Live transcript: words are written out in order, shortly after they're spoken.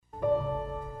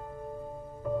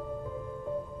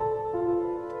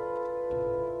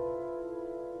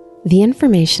The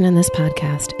information in this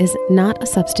podcast is not a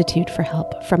substitute for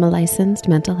help from a licensed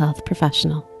mental health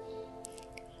professional.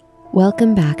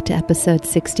 Welcome back to episode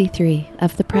 63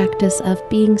 of the Practice of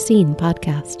Being Seen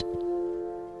podcast.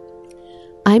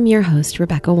 I'm your host,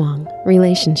 Rebecca Wong,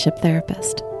 relationship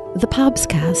therapist. The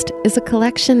Pobscast is a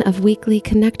collection of weekly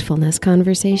connectfulness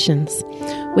conversations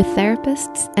with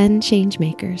therapists and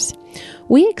changemakers.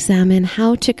 We examine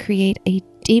how to create a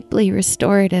deeply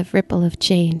restorative ripple of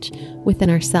change within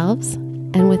ourselves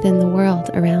and within the world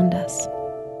around us.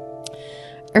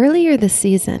 Earlier this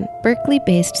season,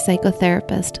 Berkeley-based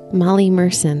psychotherapist Molly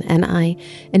Merson and I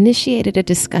initiated a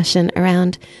discussion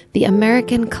around the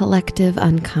American collective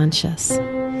unconscious.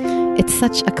 It's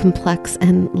such a complex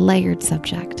and layered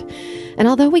subject. And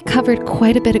although we covered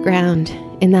quite a bit of ground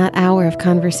in that hour of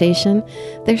conversation,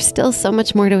 there's still so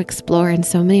much more to explore and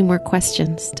so many more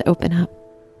questions to open up.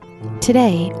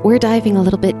 Today, we're diving a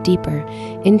little bit deeper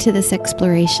into this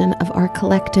exploration of our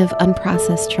collective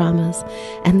unprocessed traumas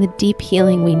and the deep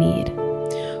healing we need.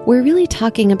 We're really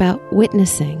talking about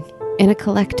witnessing in a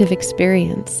collective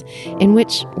experience in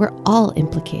which we're all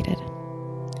implicated.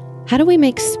 How do we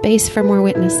make space for more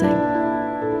witnessing?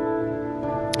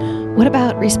 What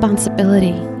about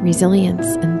responsibility,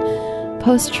 resilience, and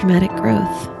post-traumatic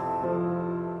growth?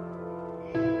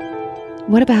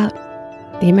 What about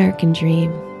the American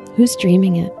dream? Who's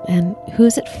dreaming it and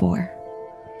who's it for?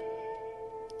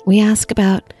 We ask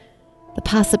about the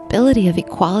possibility of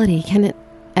equality. Can it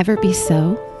ever be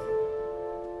so?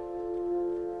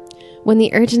 When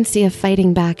the urgency of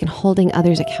fighting back and holding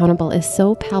others accountable is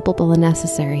so palpable and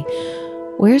necessary,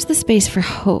 where's the space for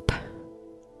hope?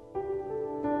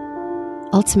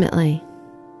 Ultimately,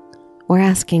 we're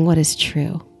asking what is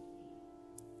true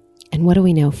and what do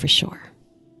we know for sure?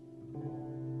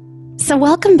 So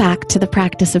welcome back to the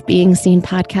Practice of Being Seen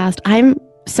podcast. I'm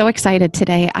so excited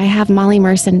today. I have Molly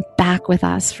Merson back with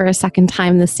us for a second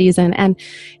time this season. And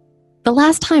the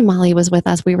last time Molly was with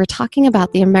us, we were talking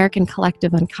about the American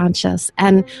collective unconscious.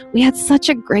 And we had such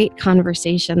a great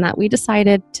conversation that we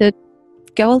decided to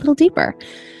go a little deeper.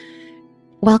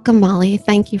 Welcome, Molly.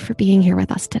 Thank you for being here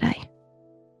with us today.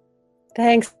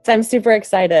 Thanks. I'm super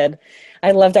excited.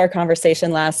 I loved our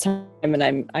conversation last time,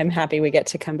 and I'm happy we get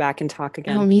to come back and talk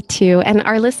again. Oh, me too. And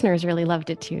our listeners really loved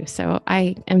it too. So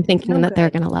I am thinking that they're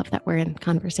going to love that we're in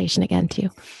conversation again too.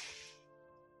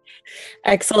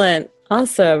 Excellent.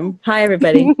 Awesome. Hi,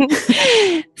 everybody.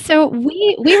 So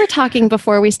we were talking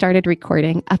before we started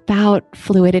recording about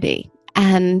fluidity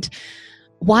and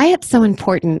why it's so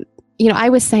important. You know, I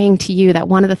was saying to you that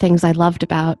one of the things I loved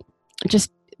about just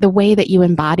the way that you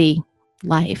embody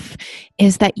life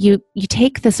is that you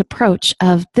take this approach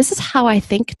of this is how I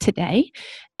think today,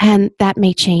 and that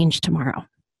may change tomorrow.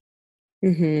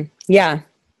 Mm-hmm. Yeah.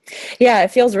 It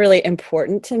feels really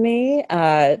important to me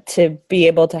to be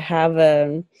able to have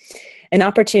an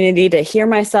opportunity to hear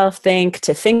myself think,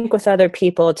 to think with other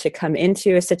people, to come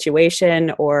into a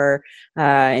situation or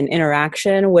an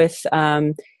interaction with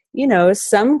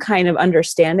some kind of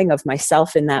understanding of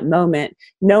myself in that moment,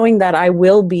 knowing that I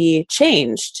will be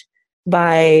changed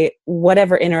by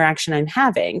whatever interaction I'm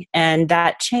having. And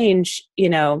that change,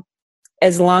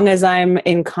 as long as I'm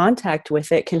in contact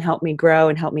with it, can help me grow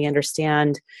and help me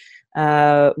understand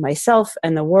myself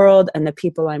and the world and the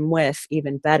people I'm with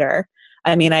even better.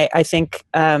 I mean, I think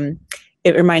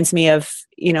it reminds me of,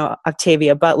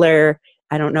 Octavia Butler.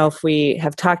 I don't know if we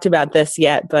have talked about this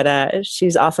yet, but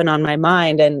she's often on my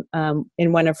mind. And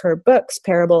in one of her books,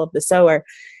 Parable of the Sower,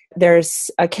 there's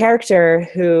a character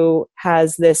who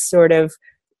has this sort of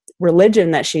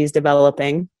religion that she's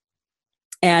developing.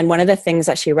 And one of the things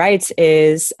that she writes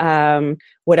is,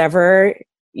 whatever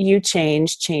you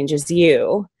change, changes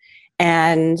you.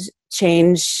 And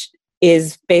change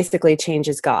is basically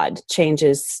changes God.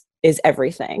 Changes is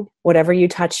everything. Whatever you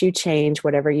touch, you change.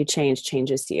 Whatever you change,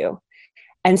 changes you.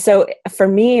 And so for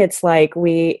me, it's like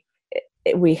I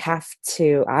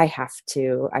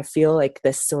feel like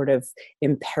this sort of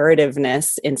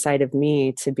imperativeness inside of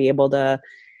me to be able to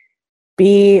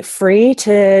be free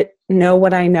to know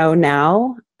what I know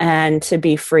now and to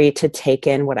be free to take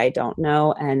in what I don't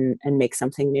know and make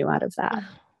something new out of that.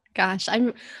 Gosh,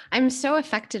 I'm so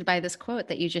affected by this quote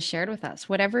that you just shared with us.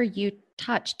 Whatever you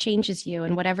touch changes you,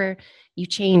 and whatever you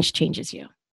change changes you.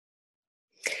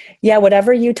 Yeah,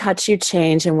 whatever you touch, you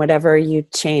change, and whatever you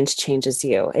change changes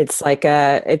you. It's like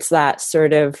it's that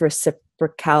sort of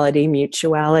reciprocality,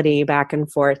 mutuality, back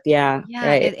and forth. Yeah,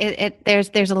 right.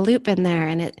 There's a loop in there,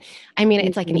 and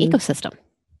it's like an ecosystem.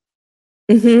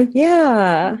 Mm-hmm.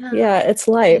 Yeah, it's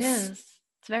life. It is.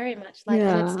 It's very much life,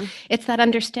 and it's that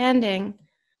understanding.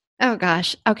 Oh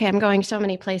gosh, okay, I'm going so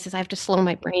many places. I have to slow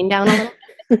my brain down a little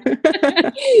bit.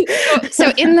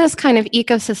 So in this kind of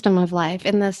ecosystem of life,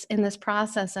 in this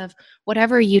process of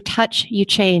whatever you touch, you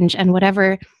change, and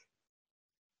whatever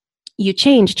you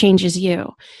change changes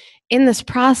you. In this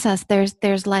process, there's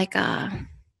like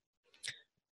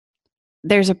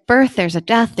there's a birth, there's a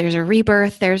death, there's a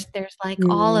rebirth, there's like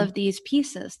all of these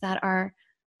pieces that are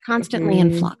constantly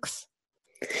in flux.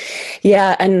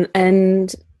 Yeah,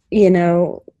 and you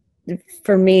know,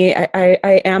 for me,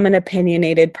 I am an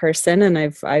opinionated person, and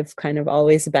I've kind of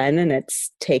always been, and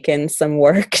it's taken some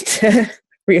work to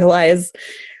realize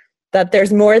that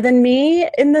there's more than me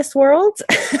in this world.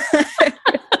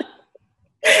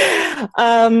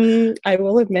 I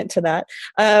will admit to that.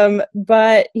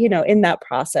 But, you know, in that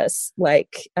process,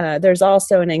 like, there's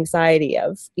also an anxiety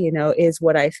of, you know, is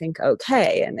what I think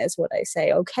okay? And is what I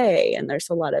say okay? And there's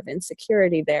a lot of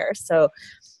insecurity there. So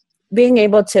being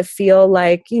able to feel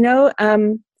like, you know,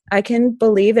 I can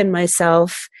believe in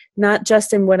myself, not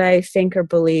just in what I think or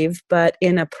believe, but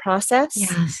in a process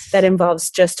that involves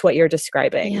just what you're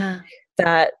describing. Yeah.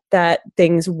 That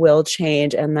things will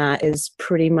change, and that is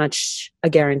pretty much a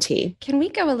guarantee. Can we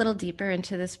go a little deeper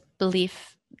into this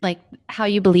belief, like how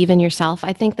you believe in yourself?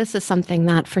 I think this is something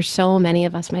that for so many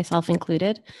of us, myself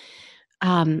included,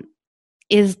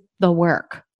 is the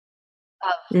work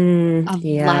of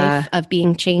life, of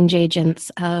being change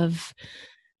agents, of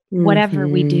whatever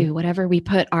we do, whatever we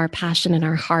put our passion and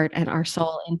our heart and our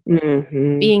soul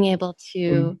into, being able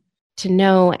to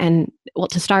know, and well,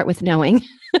 to start with knowing,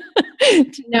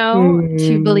 to know,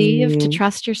 to believe, to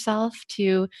trust yourself,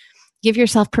 to give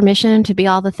yourself permission to be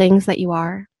all the things that you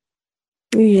are.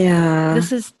 Yeah.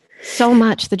 This is so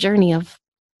much the journey of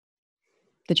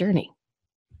the journey.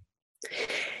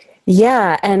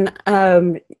 Yeah. And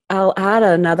I'll add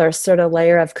another sort of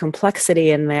layer of complexity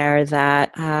in there,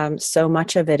 that so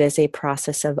much of it is a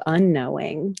process of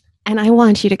unknowing. And I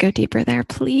want you to go deeper there,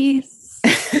 please.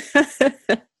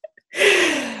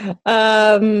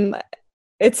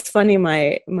 It's funny,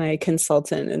 my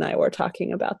consultant and I were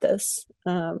talking about this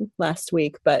last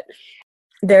week, but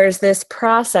there's this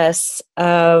process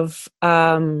of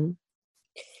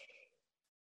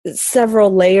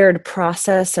several layered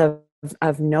process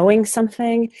of knowing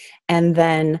something, and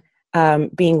then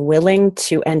being willing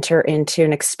to enter into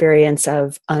an experience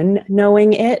of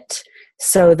unknowing it,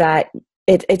 so that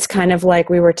it's kind of like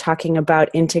we were talking about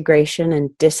integration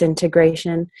and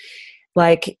disintegration.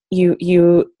 Like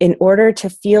you, in order to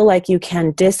feel like you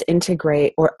can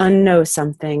disintegrate or unknow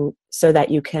something so that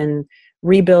you can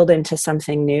rebuild into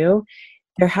something new,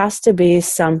 there has to be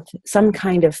some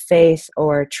kind of faith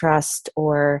or trust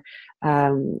or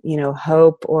you know,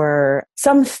 hope, or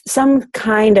some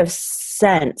kind of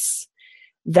sense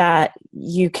that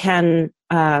you can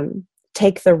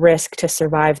take the risk to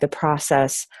survive the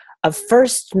process of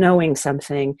first knowing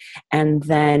something and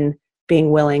then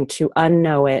being willing to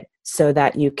unknow it so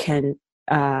that you can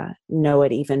know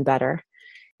it even better.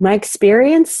 My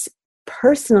experience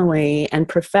personally and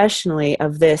professionally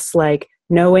of this, like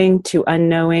knowing to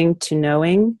unknowing to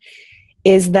knowing,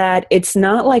 is that it's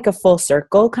not like a full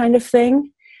circle kind of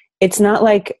thing. It's not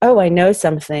like, oh, I know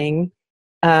something.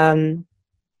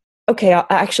 Okay,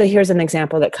 actually, here's an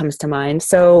example that comes to mind.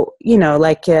 So, you know,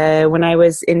 like when I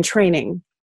was in training,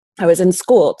 I was in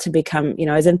school to become, you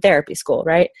know, I was in therapy school,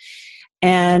 right?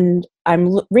 And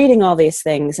I'm reading all these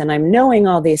things, and I'm knowing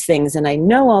all these things, and I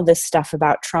know all this stuff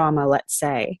about trauma, let's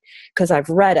say, because I've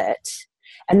read it.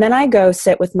 And then I go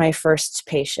sit with my first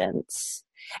patients,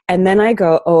 and then I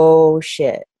go, oh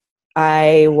shit,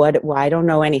 I don't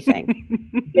know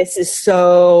anything. This is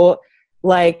so,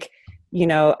 like, you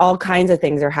know, all kinds of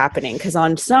things are happening, because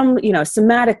on some, you know,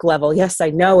 somatic level, yes,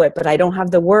 I know it, but I don't have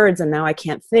the words, and now I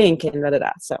can't think, and da da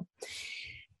da.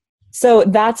 So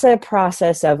that's a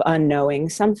process of unknowing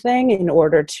something in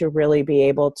order to really be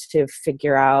able to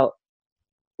figure out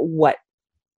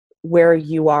where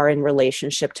you are in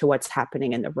relationship to what's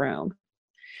happening in the room,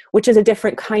 which is a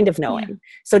different kind of knowing. Yeah.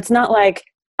 So it's not like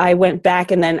I went back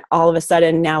and then all of a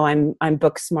sudden now I'm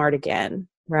book smart again,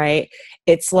 right?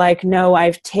 It's like, no,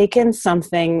 I've taken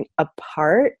something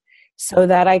apart so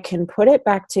that I can put it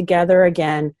back together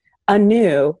again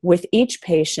anew with each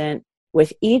patient,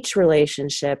 with each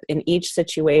relationship, in each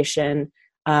situation,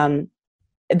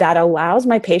 that allows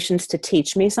my patients to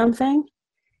teach me something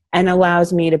and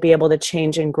allows me to be able to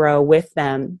change and grow with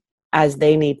them as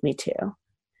they need me to.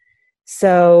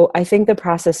 So I think the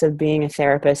process of being a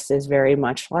therapist is very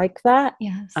much like that.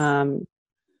 Yes.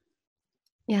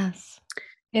 Yes.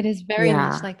 It is very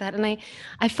much like that. And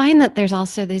I find that there's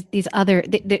also these other,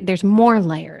 there's more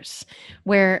layers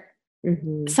where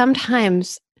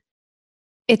sometimes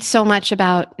it's so much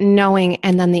about knowing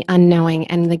and then the unknowing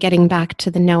and the getting back to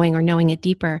the knowing or knowing it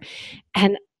deeper.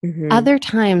 And other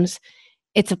times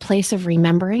it's a place of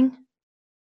remembering,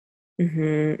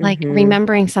 like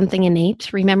remembering something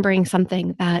innate, remembering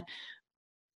something that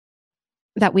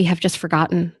we have just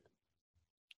forgotten.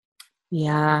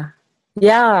 Yeah.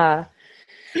 Yeah.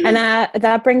 And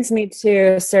that brings me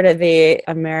to sort of the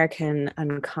American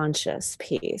unconscious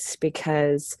piece,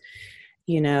 because,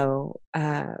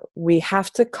 we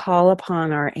have to call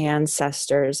upon our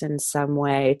ancestors in some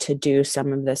way to do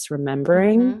some of this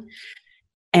remembering.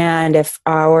 And if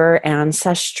our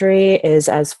ancestry is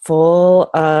as full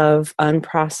of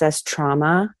unprocessed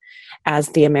trauma as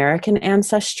the American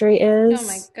ancestry is, oh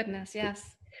my goodness,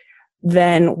 yes,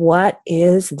 then what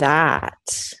is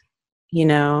that?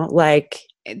 Like,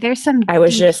 there's some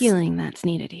deep healing that's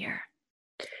needed here.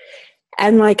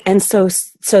 And so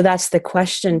that's the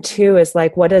question too, is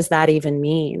like, what does that even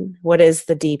mean? What is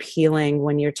the deep healing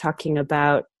when you're talking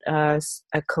about a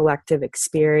collective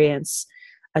experience,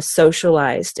 a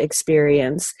socialized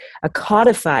experience, a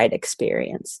codified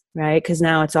experience, right? Because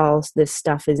now it's all, this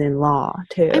stuff is in law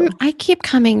too. I keep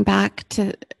coming back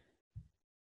to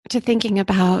thinking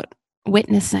about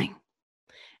witnessing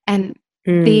and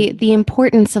the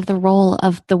importance of the role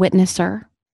of the witnesser.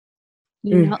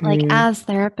 Like as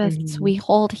therapists, we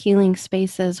hold healing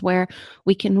spaces where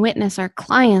we can witness our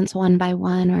clients one by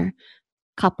one, or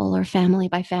couple or family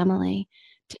by family,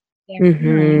 to their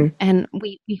healing, and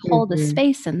we hold a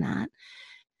space in that.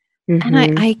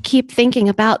 And I keep thinking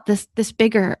about this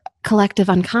bigger collective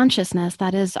unconsciousness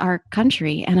that is our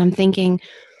country, and I'm thinking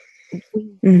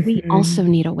we also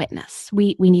need a witness.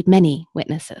 We need many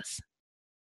witnesses.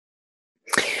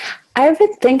 I've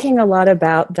been thinking a lot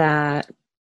about that.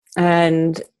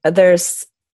 And there's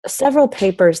several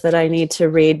papers that I need to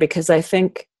read, because I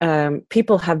think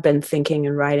people have been thinking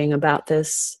and writing about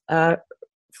this,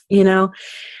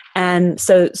 and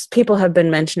so people have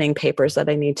been mentioning papers that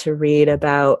I need to read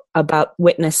about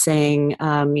witnessing.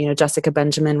 Jessica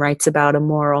Benjamin writes about a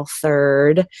moral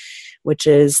third, which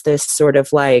is this sort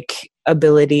of like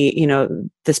ability,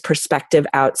 this perspective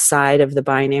outside of the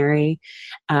binary.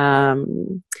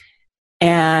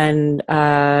 And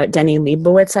Denny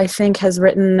Leibowitz, I think, has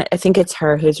written, I think it's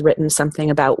her who's written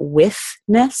something about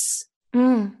withness.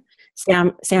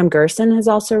 Sam Gerson has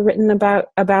also written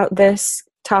about this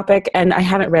topic. And I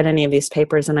haven't read any of these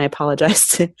papers, and I apologize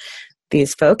to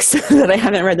these folks that I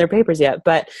haven't read their papers yet.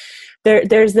 But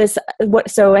there's this,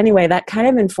 so anyway, that kind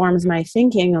of informs my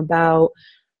thinking about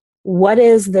what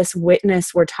is this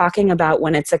witness we're talking about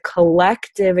when it's a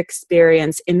collective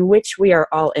experience in which we are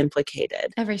all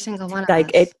implicated. Every single one of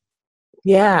us.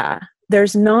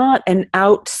 There's not an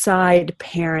outside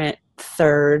parent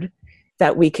third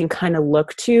that we can kind of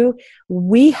look to.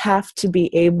 We have to be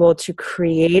able to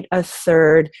create a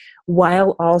third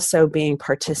while also being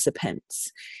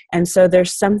participants. And so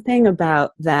there's something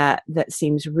about that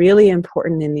seems really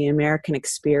important in the American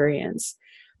experience,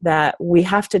 that we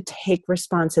have to take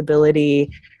responsibility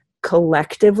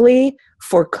collectively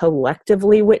for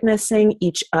collectively witnessing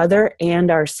each other and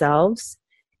ourselves.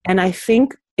 And I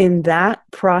think in that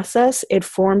process, it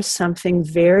forms something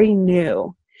very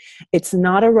new. It's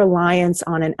not a reliance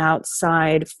on an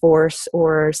outside force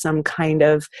or some kind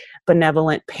of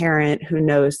benevolent parent who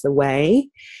knows the way.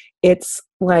 It's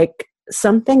like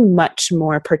something much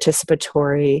more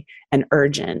participatory and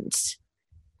urgent.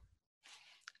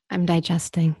 I'm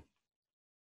digesting.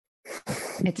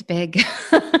 It's big.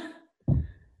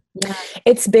 Yeah.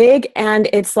 It's big, and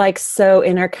it's like so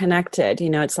interconnected.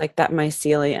 It's like that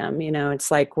mycelium. It's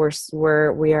like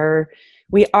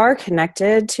we are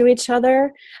connected to each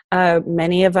other.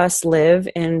 Many of us live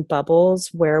in bubbles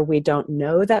where we don't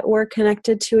know that we're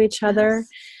connected to each other,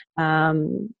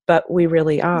 but we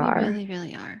really are. We really,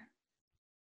 really are.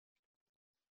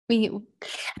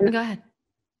 Go ahead.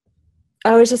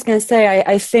 I was just going to say,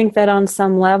 I think that on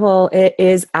some level, it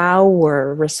is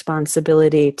our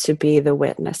responsibility to be the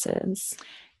witnesses.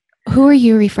 Who are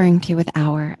you referring to with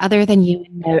our, other than you?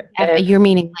 You're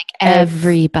meaning like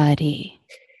everybody.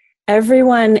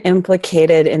 Everyone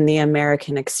implicated in the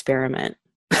American experiment,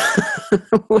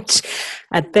 which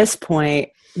at this point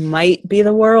might be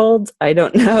the world. I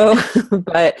don't know.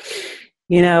 But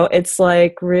it's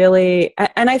like really,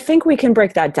 and I think we can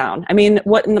break that down. I mean,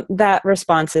 what that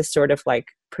response is sort of like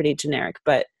pretty generic,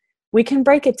 but we can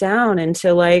break it down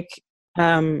into like,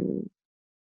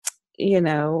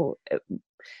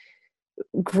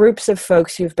 groups of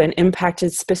folks who've been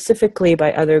impacted specifically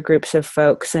by other groups of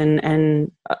folks. And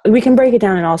we can break it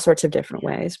down in all sorts of different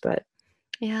ways, but.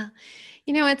 Yeah.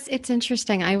 It's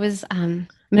interesting. I was, I'm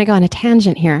going to go on a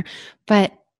tangent here,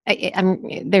 but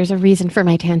there's a reason for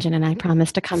my tangent, and I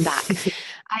promise to come back.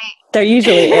 There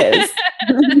usually is.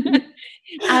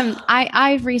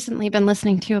 I've recently been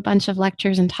listening to a bunch of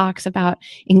lectures and talks about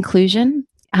inclusion,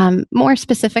 more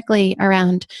specifically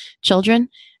around children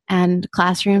and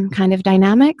classroom kind of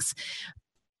dynamics,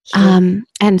 sure.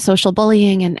 And social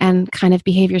bullying and kind of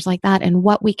behaviors like that, and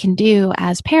what we can do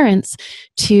as parents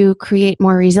to create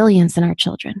more resilience in our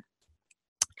children.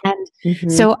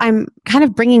 And so I'm kind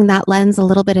of bringing that lens a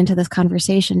little bit into this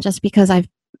conversation, just because I've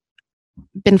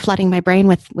been flooding my brain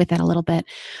with it a little bit.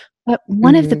 But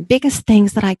one of the biggest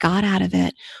things that I got out of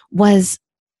it was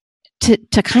to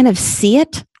kind of see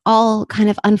it all kind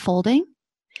of unfolding.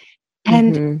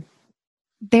 And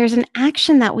there's an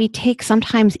action that we take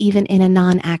sometimes even in a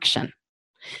non-action.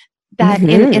 That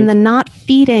in the not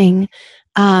feeding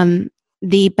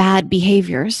the bad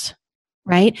behaviors,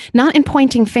 right? Not in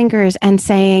pointing fingers and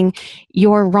saying,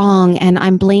 you're wrong and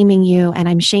I'm blaming you and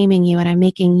I'm shaming you and I'm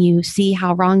making you see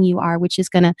how wrong you are, which is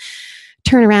going to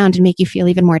turn around and make you feel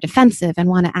even more defensive and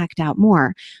want to act out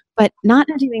more. But not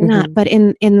in doing that, but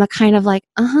in the kind of like,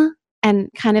 and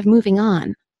kind of moving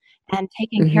on and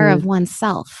taking care of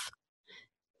oneself.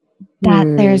 That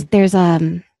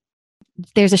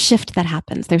there's a shift that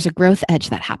happens. There's a growth edge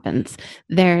that happens.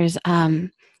 There's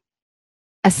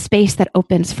a space that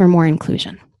opens for more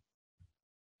inclusion.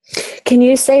 Can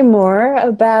you say more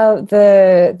about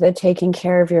the taking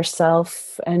care of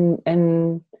yourself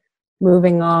and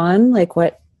moving on? Like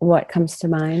what comes to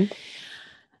mind?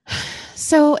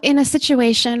 So in a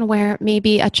situation where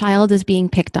maybe a child is being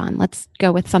picked on, let's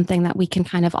go with something that we can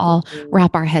kind of all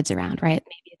wrap our heads around, right?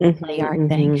 Maybe it's a play yard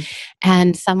thing.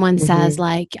 And someone says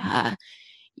like,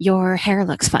 your hair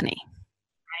looks funny.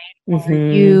 Right? Or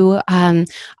you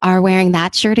are wearing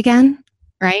that shirt again,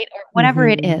 right? Or whatever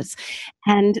it is.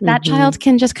 And that child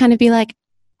can just kind of be like,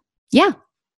 yeah,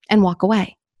 and walk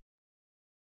away.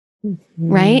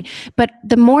 Right? But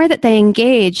the more that they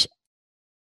engage,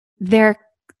 they're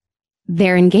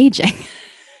engaging.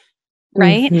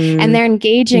 Right? And they're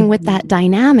engaging with that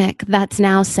dynamic that's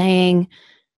now saying,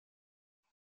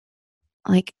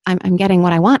 like, I'm getting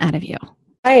what I want out of you.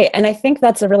 Right. And I think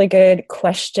that's a really good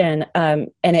question.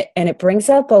 And it brings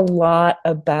up a lot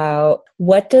about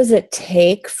what does it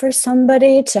take for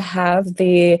somebody to have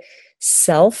the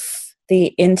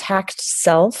intact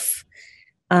self,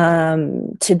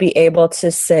 to be able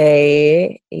to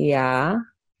say, yeah,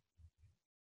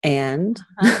 and,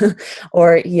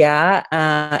 or yeah,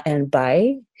 and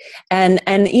bye.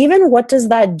 And even what does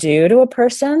that do to a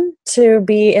person to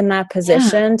be in that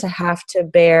position, to have to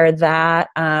bear that,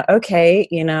 okay,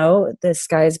 this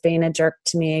guy's being a jerk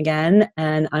to me again,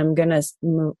 and I'm going to,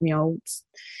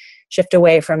 shift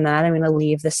away from that. I'm going to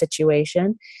leave the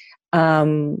situation.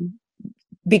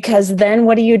 Because then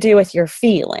what do you do with your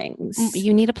feelings?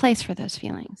 You need a place for those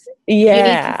feelings. Yeah, you need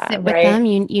to sit with them.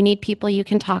 You need people you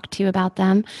can talk to about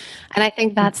them. And I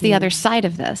think that's the other side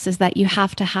of this, is that you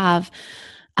have to have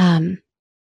an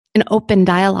open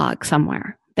dialogue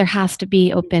somewhere. There has to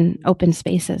be open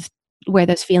spaces where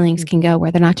those feelings can go,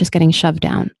 where they're not just getting shoved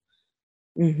down.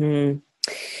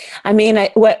 I mean,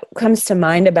 what comes to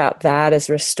mind about that is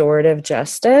restorative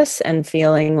justice and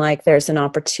feeling like there's an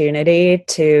opportunity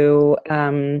to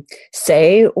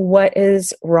say what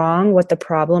is wrong, what the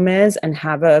problem is, and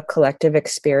have a collective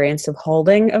experience of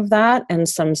holding of that and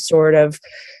some sort of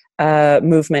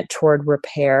movement toward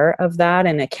repair of that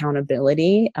and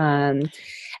accountability. And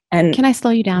can I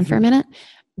slow you down for a minute?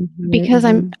 Because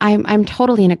I'm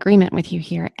totally in agreement with you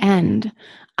here, and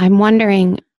I'm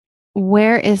wondering,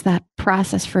 where is that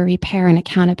process for repair and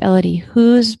accountability?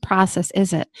 Whose process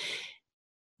is it?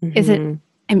 Is it,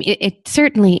 I mean, it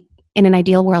certainly, in an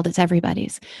ideal world, it's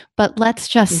everybody's. But let's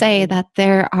just say that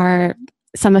there are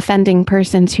some offending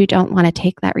persons who don't want to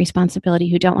take that responsibility,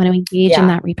 who don't want to engage in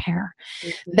that repair.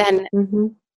 Then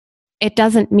it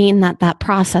doesn't mean that that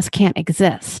process can't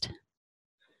exist.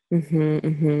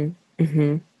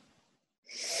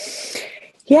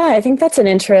 Yeah, I think that's an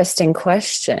interesting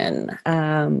question.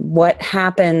 What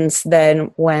happens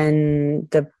then when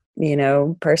the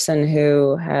person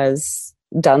who has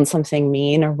done something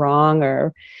mean or wrong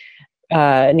or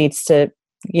needs to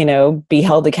be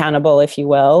held accountable, if you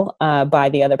will, by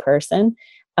the other person?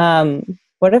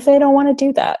 What if they don't want to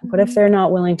do that? What if they're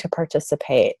not willing to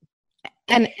participate?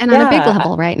 And on a big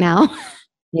level right now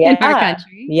in our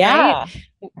country. Yeah, right?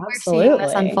 We're seeing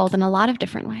this unfold in a lot of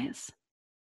different ways.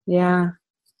 Yeah.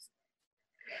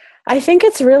 I think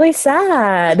it's really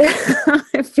sad.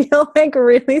 I feel like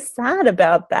really sad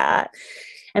about that.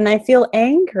 and I feel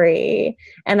angry.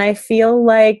 And I feel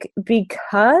like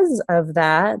because of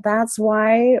that, that's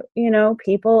why,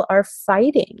 people are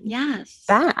fighting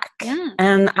back. Yes.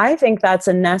 And I think that's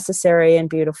a necessary and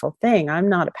beautiful thing. I'm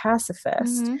not a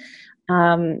pacifist. Mm-hmm.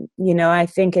 I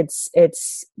think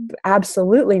it's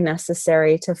absolutely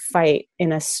necessary to fight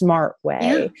in a smart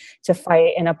way, to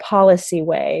fight in a policy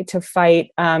way, to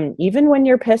fight even when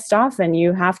you're pissed off, and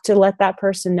you have to let that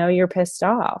person know you're pissed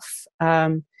off.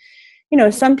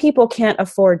 Some people can't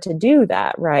afford to do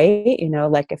that, right?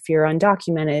 Like if you're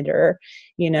undocumented, or,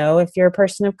 if you're a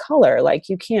person of color, like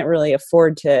you can't really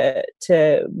afford to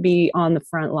be on the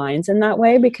front lines in that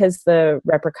way, because the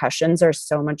repercussions are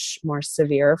so much more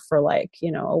severe for like,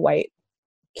 a white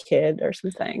kid or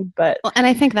something. But and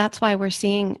I think that's why we're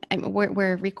seeing,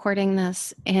 we're recording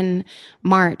this in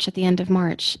March, at the end of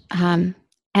March.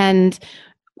 And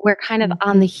we're kind of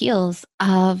on the heels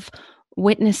of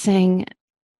witnessing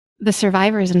the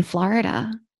survivors in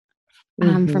Florida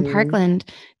from Parkland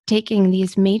taking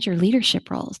these major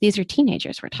leadership roles. These are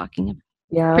teenagers we're talking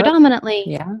about,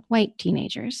 predominantly white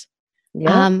teenagers,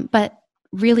 but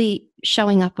really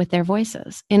showing up with their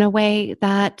voices in a way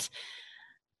that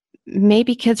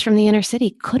maybe kids from the inner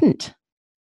city couldn't.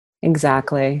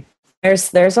 Exactly.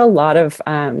 There's a lot of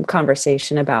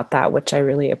conversation about that, which I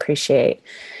really appreciate.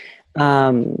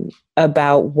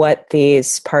 About what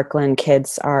these Parkland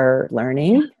kids are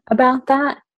learning about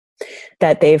that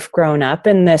they've grown up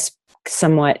in this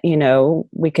somewhat,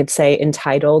 we could say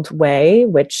entitled way,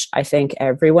 which I think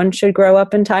everyone should grow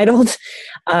up entitled.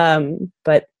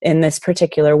 But in this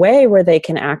particular way where they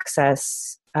can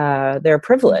access their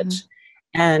privilege.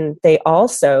 And they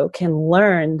also can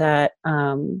learn that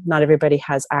not everybody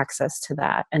has access to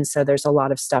that. And so there's a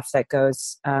lot of stuff that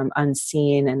goes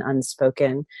unseen and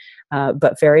unspoken,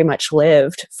 but very much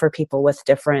lived for people with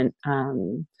different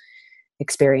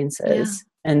experiences.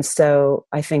 And so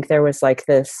I think there was like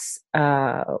this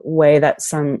way that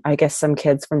some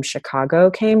kids from Chicago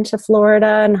came to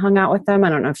Florida and hung out with them. I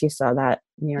don't know if you saw that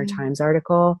New York Times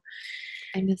article.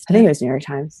 I think it was New York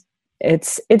Times.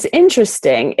 It's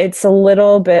interesting. It's a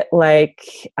little bit like,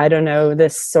 I don't know,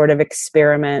 this sort of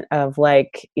experiment of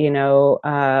like,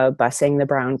 busing the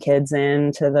brown kids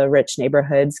into the rich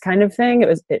neighborhoods kind of thing.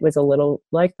 It was a little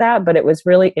like that, but it was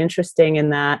really interesting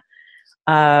in that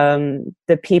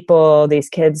the people, these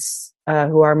kids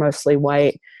who are mostly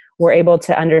white, were able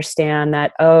to understand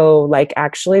that,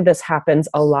 actually this happens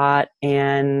a lot,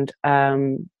 and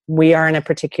we are in a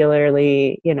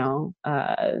particularly,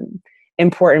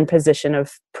 important position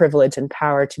of privilege and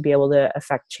power to be able to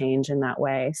affect change in that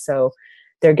way. So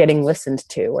they're getting listened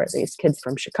to, where these kids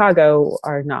from Chicago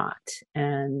are not.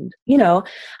 And,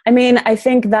 I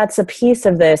think that's a piece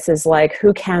of this, is like,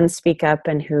 who can speak up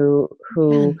and who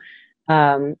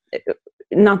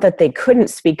not that they couldn't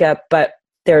speak up, but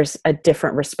there's a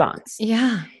different response.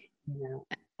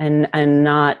 And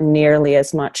not nearly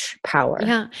as much power.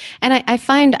 And I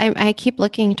find I keep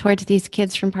looking towards these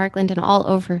kids from Parkland and all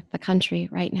over the country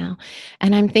right now.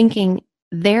 And I'm thinking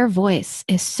their voice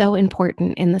is so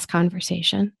important in this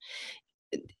conversation,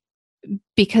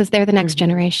 because they're the next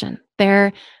generation.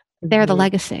 They're the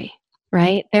legacy,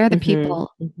 right? They're the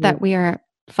people that we are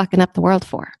fucking up the world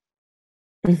for.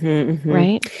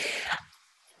 Right?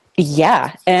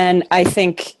 Yeah. And I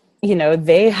think,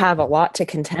 they have a lot to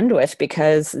contend with,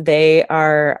 because they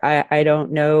are, I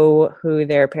don't know who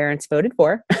their parents voted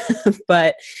for,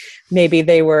 but maybe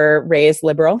they were raised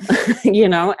liberal,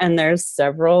 and there's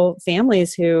several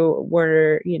families who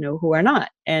were, who are not.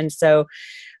 And so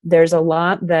there's a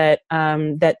lot that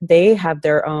that they have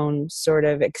their own sort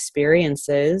of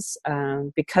experiences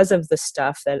because of the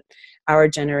stuff that our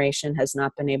generation has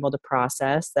not been able to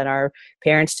process, that our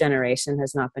parents' generation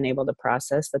has not been able to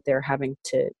process, that they're having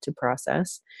to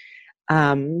process.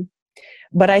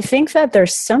 But I think that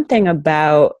there's something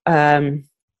about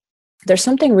there's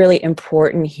something really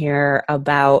important here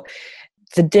about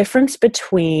the difference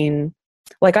between,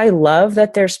 like, I love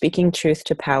that they're speaking truth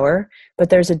to power, but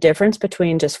there's a difference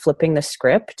between just flipping the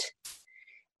script,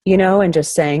 and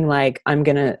just saying like, I'm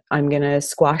gonna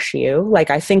squash you. Like,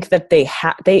 I think that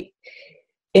they,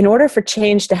 in order for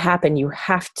change to happen, you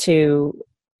have to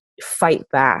fight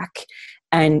back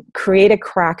and create a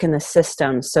crack in the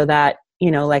system so that,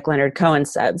 like Leonard Cohen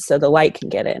said, so the light can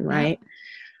get in, right?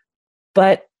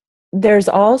 But there's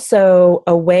also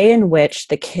a way in which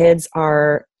the kids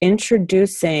are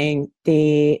introducing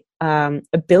the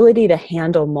ability to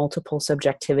handle multiple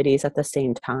subjectivities at the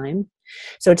same time.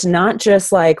 So it's not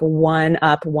just like one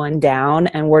up, one down,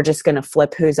 and we're just going to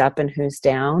flip who's up and who's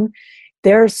down.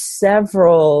 There's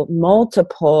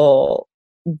multiple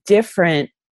different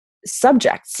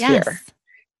subjects here.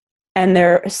 And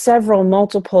there are several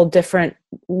multiple different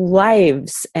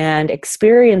lives and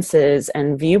experiences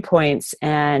and viewpoints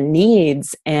and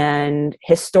needs and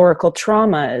historical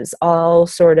traumas all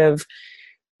sort of,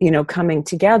 coming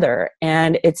together.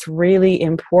 And it's really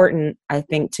important, I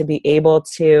think, to be able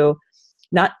to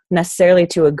not necessarily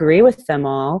to agree with them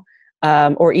all,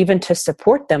 or even to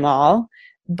support them all,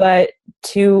 but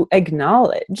to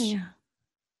acknowledge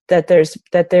that there's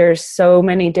so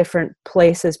many different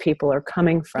places people are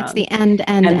coming from. It's the end,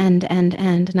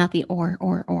 not the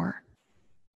or.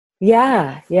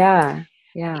 Yeah.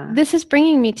 This is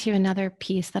bringing me to another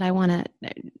piece that I want to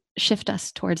shift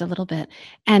us towards a little bit.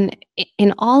 And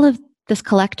in all of this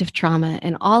collective trauma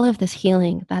and all of this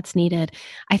healing that's needed,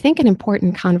 I think an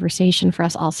important conversation for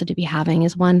us also to be having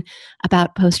is one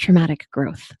about post-traumatic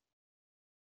growth.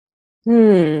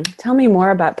 Tell me more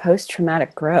about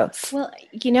post-traumatic growth. Well,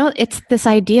 it's this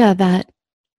idea that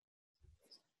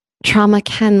trauma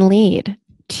can lead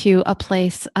to a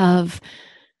place of,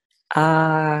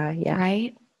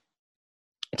 right?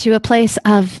 To a place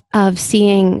of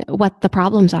seeing what the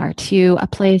problems are, to a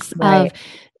place of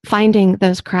finding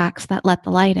those cracks that let the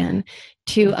light in,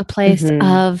 to a place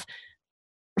of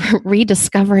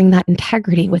rediscovering that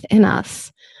integrity within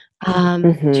us,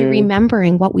 to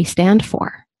remembering what we stand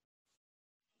for.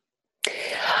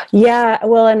 Yeah,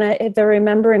 well, and the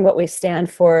remembering what we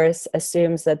stand for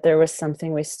assumes that there was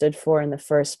something we stood for in the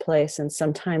first place. And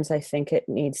sometimes I think it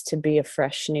needs to be a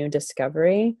fresh new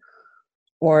discovery,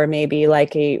 or maybe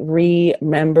like a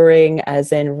remembering,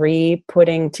 as in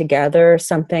re-putting together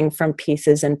something from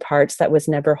pieces and parts that was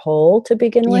never whole to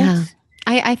begin with.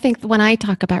 I think when I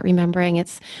talk about remembering,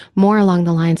 it's more along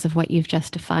the lines of what you've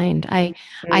just defined. I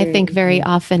think very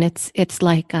often it's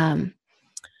like, kind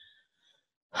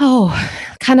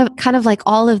of like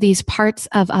all of these parts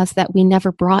of us that we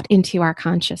never brought into our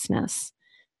consciousness.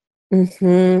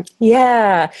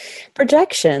 Yeah.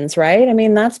 Projections, right? I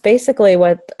mean, that's basically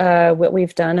what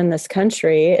we've done in this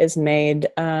country is made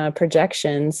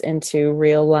projections into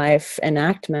real life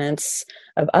enactments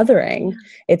of othering.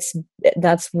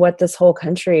 That's what this whole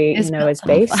country, is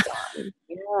based on.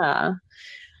 Yeah.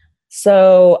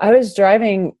 So I was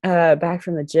driving back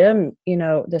from the gym,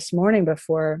 this morning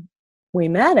before we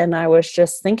met, and I was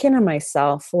just thinking to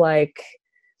myself, like,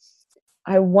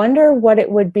 I wonder what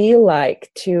it would be like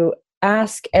to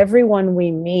ask everyone we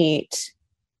meet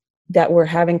that we're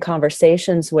having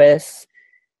conversations with,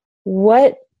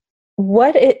 what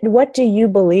do you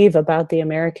believe about the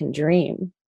American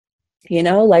dream?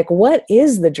 Like, what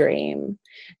is the dream?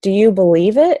 Do you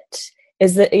believe it?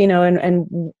 Is that,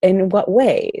 and in what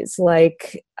ways?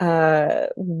 Like,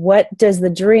 what does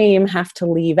the dream have to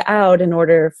leave out in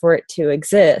order for it to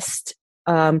exist?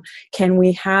 Can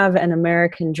we have an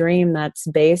American dream that's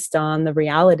based on the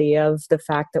reality of the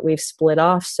fact that we've split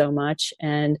off so much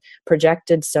and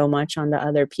projected so much onto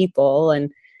other people?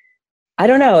 And I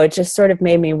don't know, it just sort of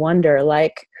made me wonder,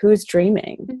 like, who's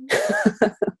dreaming?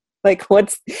 Like,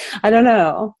 I don't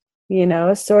know,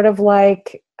 sort of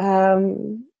like,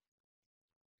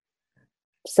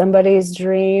 somebody's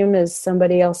dream is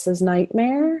somebody else's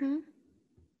nightmare.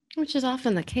 Which is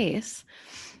often the case.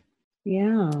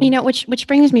 Yeah. Which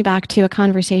brings me back to a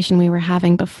conversation we were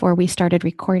having before we started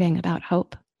recording about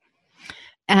hope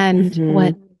and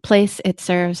what place it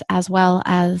serves, as well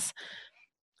as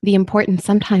the importance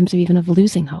sometimes of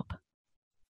losing hope.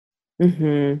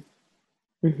 I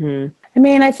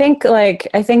mean, I think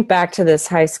back to this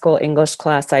high school English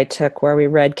class I took where we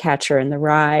read Catcher in the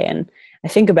Rye, and I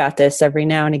think about this every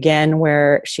now and again,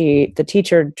 where the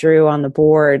teacher drew on the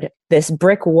board this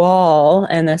brick wall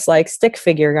and this like stick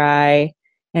figure guy.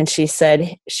 And she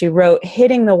wrote,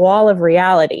 "Hitting the wall of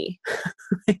reality."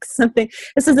 Like something,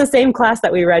 this is the same class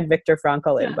that we read Viktor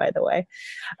Frankl in, by the way.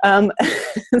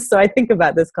 So I think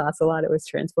about this class a lot. It was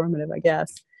transformative, I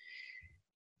guess.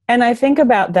 And I think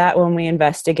about that when we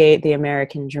investigate the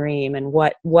American dream and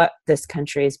what this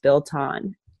country is built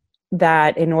on.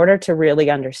 That in order to really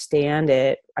understand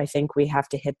it, I think we have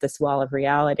to hit this wall of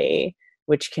reality,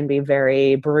 which can be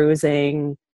very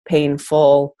bruising,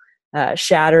 painful,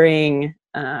 shattering,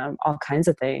 all kinds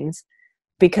of things.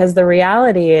 Because the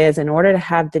reality is, in order to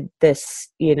have this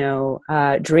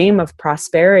dream of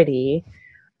prosperity,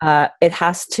 it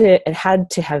had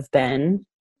to have been,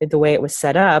 the way it was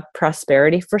set up,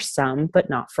 prosperity for some, but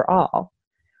not for all.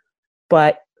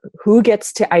 But who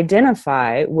gets to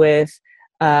identify with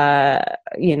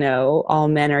all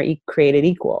men are created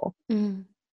equal? Who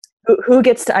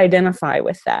gets to identify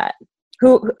with that?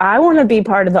 Who I want to be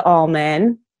part of the all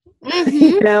men.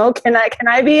 Can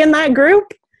I be in that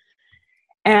group?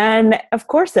 And of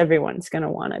course everyone's going to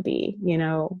want to be,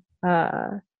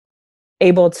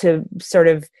 able to sort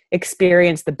of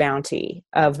experience the bounty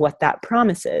of what that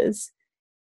promises.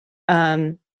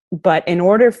 But in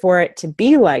order for it to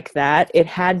be like that, it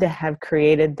had to have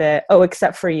created the, oh,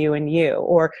 except for you and you,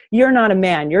 or you're not a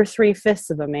man, you're 3/5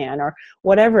 of a man, or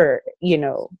whatever,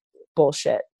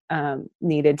 bullshit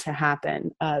needed to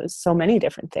happen. So many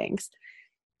different things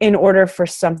in order for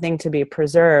something to be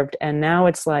preserved. And now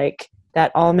it's like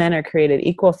that all men are created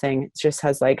equal thing. It just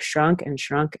has like shrunk and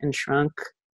shrunk and shrunk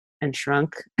and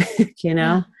shrunk,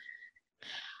 Yeah.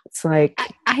 It's like,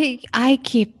 I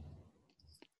keep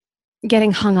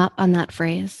getting hung up on that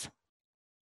phrase.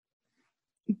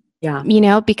 Yeah.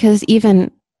 Because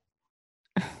even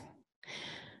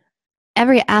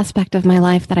every aspect of my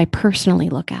life that I personally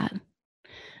look at,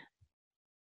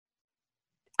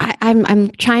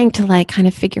 I'm trying to like kind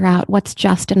of figure out what's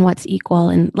just and what's equal.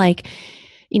 And like,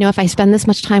 if I spend this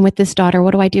much time with this daughter,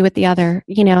 what do I do with the other?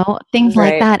 Things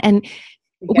like that. And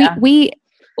we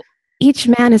each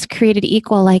man is created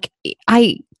equal. Like,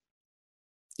 I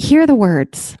hear the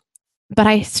words, but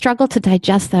I struggle to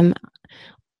digest them.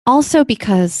 Also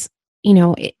because,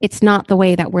 it's not the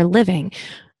way that we're living.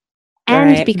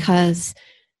 And because,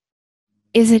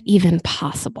 is it even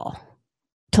possible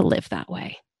to live that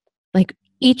way? Like,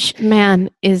 each man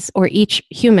is, or each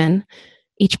human,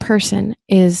 each person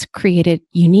is created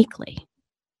uniquely.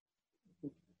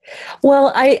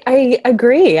 Well, I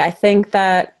agree. I think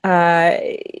that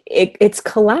it's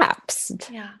collapsed.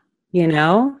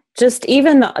 Yeah. Just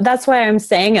even that's why I'm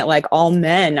saying it like all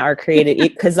men are created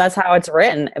because that's how it's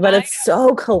written. But it's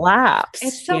so collapsed.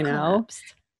 It's so collapsed.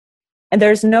 And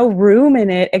there's no room in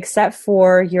it except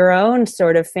for your own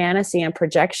sort of fantasy and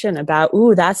projection about,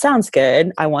 ooh, that sounds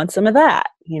good. I want some of that,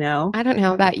 I don't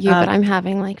know about you, but I'm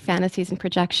having like fantasies and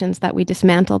projections that we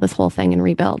dismantle this whole thing and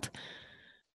rebuild.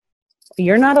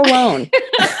 You're not alone.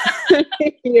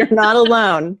 You're not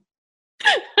alone.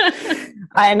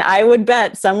 And I would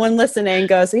bet someone listening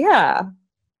goes, yeah,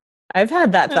 I've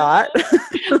had that thought.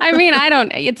 I mean,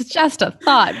 it's just a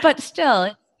thought, but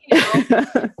still,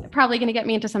 probably going to get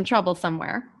me into some trouble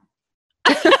somewhere.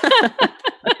 But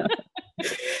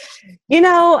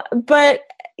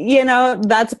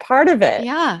that's part of it.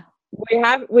 Yeah.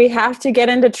 We have to get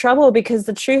into trouble because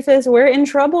the truth is we're in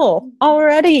trouble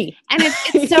already. And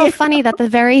it's so funny that the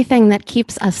very thing that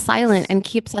keeps us silent and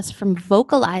keeps us from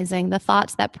vocalizing the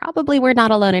thoughts that probably we're not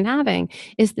alone in having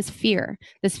is this fear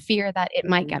that it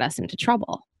might get us into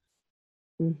trouble.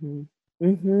 Mm-hmm.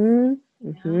 Mm-hmm.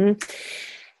 Mm-hmm.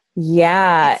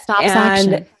 Yeah. It stops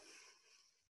action.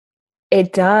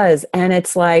 It does. And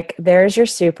it's like, there's your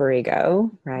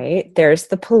superego, right? There's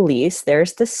the police,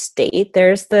 there's the state,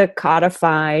 there's the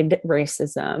codified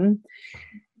racism.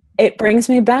 It brings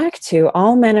me back to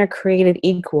all men are created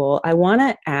equal. I want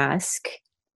to ask,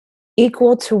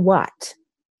 equal to what?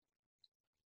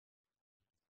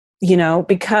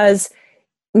 Because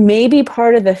maybe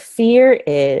part of the fear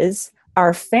is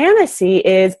our fantasy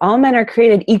is all men are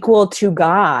created equal to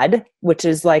God, which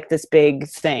is like this big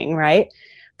thing, right?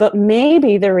 But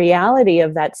maybe the reality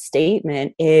of that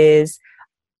statement is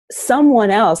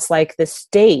someone else, like the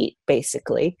state,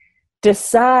 basically,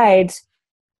 decides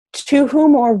to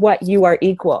whom or what you are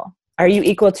equal. Are you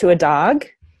equal to a dog?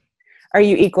 Are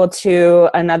you equal to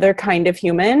another kind of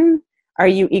human? Are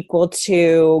you equal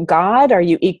to God? Are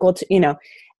you equal to,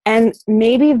 and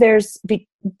maybe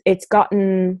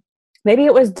maybe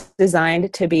it was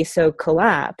designed to be so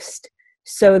collapsed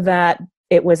so that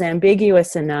it was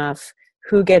ambiguous enough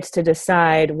who gets to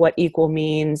decide what equal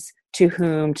means to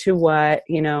whom, to what,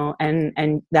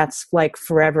 and that's like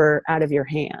forever out of your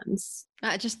hands.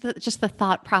 Just the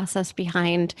thought process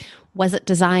behind, was it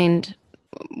designed,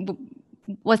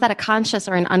 was that a conscious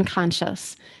or an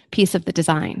unconscious piece of the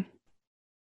design?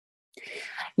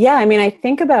 Yeah, I mean, I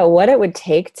think about what it would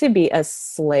take to be a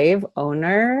slave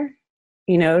owner,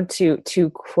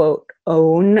 to quote,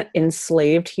 own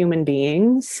enslaved human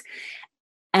beings,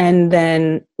 and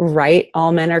then write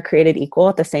all men are created equal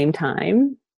at the same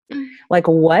time. Like,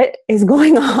 what is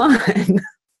going on?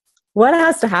 What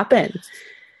has to happen?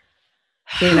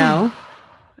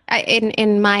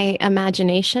 In my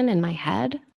imagination, in my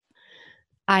head,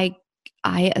 I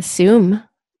assume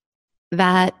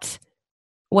that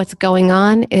what's going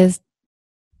on is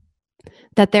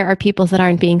that there are peoples that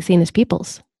aren't being seen as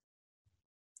peoples.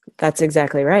 That's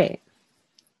exactly right.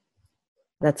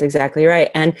 That's exactly right.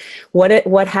 And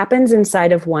what happens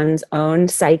inside of one's own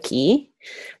psyche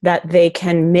that they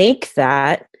can make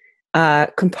that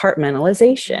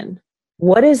compartmentalization.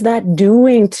 What is that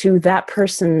doing to that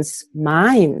person's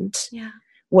mind? Yeah.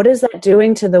 What is that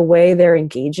doing to the way they're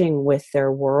engaging with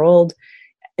their world?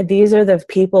 these are the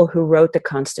people who wrote the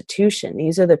Constitution.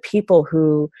 These are the people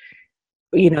who,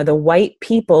 the white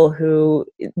people who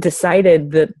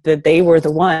decided that they were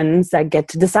the ones that get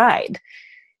to decide.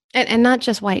 And not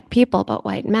just white people, but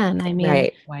white men. I mean,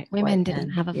 right. Women white didn't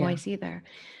men. have a voice either.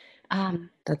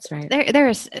 That's right. There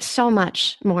is so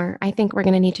much more. I think we're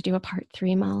going to need to do a part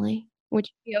 3, Molly. Would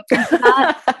you be open to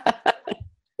that?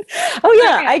 Oh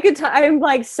yeah, I'm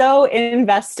like so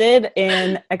invested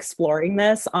in exploring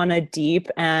this on a deep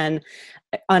and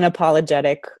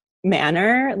unapologetic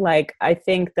manner. Like, I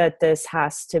think that this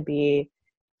has to be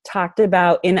talked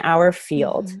about in our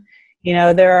field.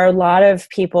 Mm-hmm. There are a lot of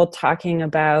people talking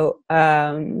about,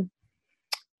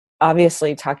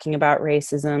 obviously talking about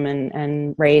racism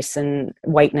and race and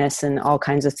whiteness and all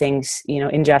kinds of things,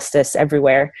 injustice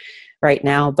everywhere right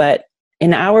now. But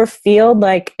in our field,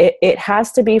 like it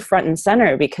has to be front and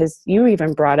center, because you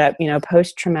even brought up,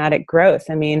 post-traumatic growth.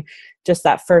 I mean, just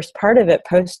that first part of it,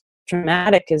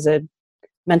 post-traumatic is a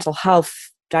mental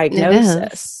health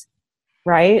diagnosis,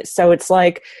 right? So it's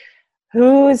like,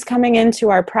 who's coming into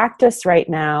our practice right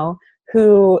now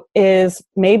who is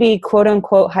maybe quote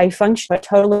unquote high function, but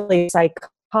totally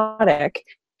psychotic,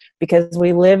 because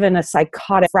we live in a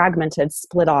psychotic, fragmented,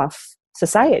 split off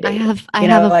society. I have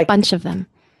a bunch of them.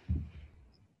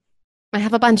 I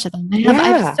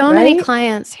have so many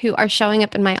clients who are showing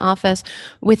up in my office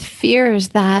with fears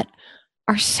that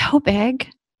are so big,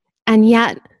 and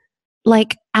yet,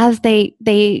 like, as they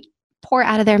pour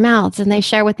out of their mouths and they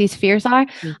share what these fears are,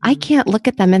 I can't look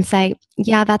at them and say,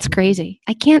 yeah, that's crazy.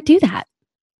 I can't do that.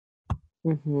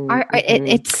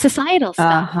 It's societal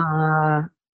stuff.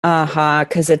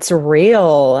 Because it's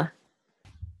real.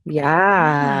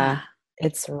 Yeah.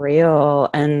 It's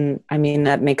real. And I mean,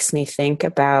 that makes me think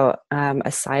about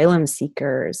asylum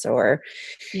seekers, or,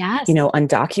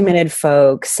 undocumented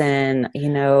folks, and,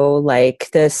 like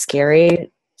the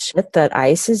scary shit that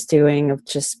ICE is doing of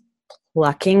just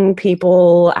plucking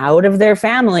people out of their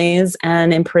families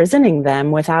and imprisoning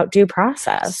them without due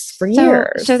process for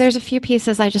years. So there's a few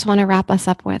pieces I just want to wrap us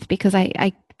up with, because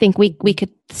I think we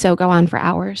could so go on for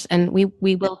hours, and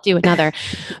we will do another.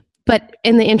 But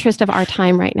in the interest of our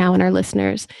time right now and our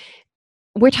listeners,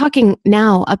 we're talking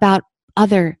now about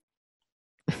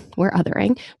we're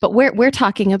othering, but we're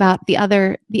talking about the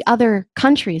other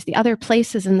countries, the other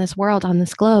places in this world, on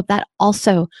this globe, that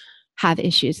also have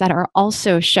issues, that are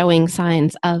also showing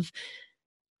signs of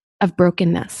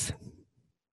brokenness.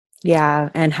 Yeah,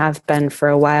 and have been for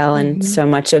a while. And so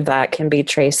much of that can be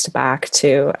traced back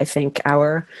to, I think,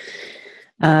 our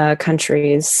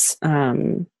country's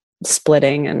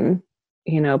splitting and,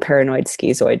 paranoid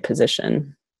schizoid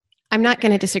position. I'm not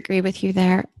going to disagree with you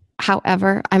there.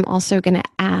 However, I'm also going to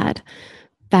add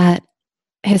that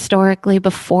historically,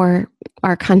 before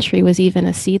our country was even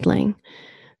a seedling,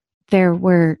 there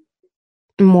were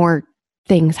more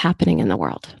things happening in the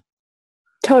world.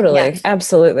 Totally. Yes.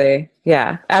 Absolutely.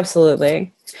 Yeah,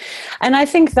 absolutely. And I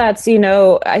think that's,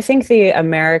 I think the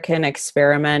American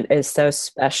experiment is so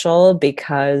special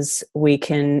because we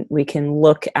can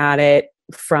look at it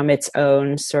from its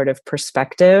own sort of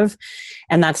perspective.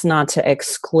 And that's not to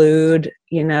exclude,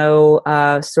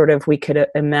 sort of, we could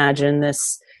imagine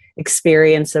this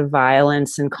experience of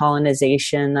violence and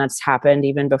colonization that's happened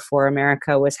even before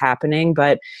America was happening.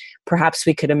 But perhaps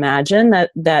we could imagine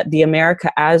that the America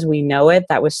as we know it,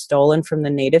 that was stolen from the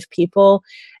native people,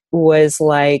 was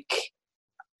like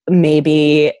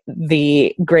maybe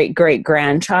the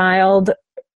great-great-grandchild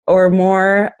or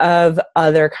more of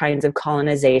other kinds of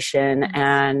colonization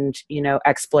and,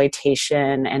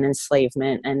 exploitation and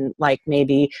enslavement. And like,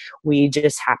 maybe we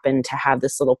just happen to have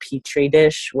this little petri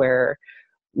dish where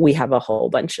we have a whole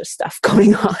bunch of stuff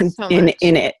going on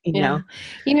in it, you know?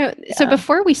 So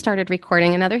before we started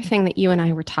recording, another thing that you and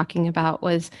I were talking about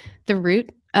was the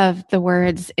root of the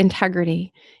words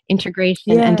integrity,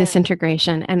 integration, and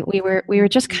disintegration. And we were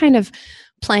just kind of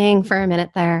playing for a minute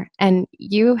there, and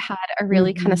you had a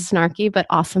really kind of snarky but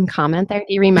awesome comment there. Do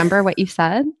you remember what you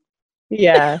said?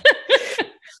 Yeah.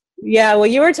 Yeah, well,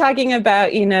 you were talking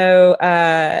about,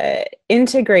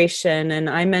 integration, and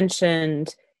I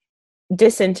mentioned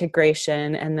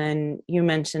disintegration, and then you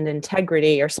mentioned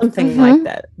integrity or something like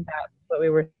that. That's what we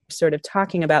were sort of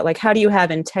talking about. Like, how do you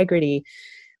have integrity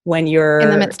when you're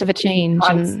in the midst of a change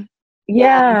and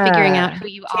figuring out who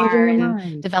you are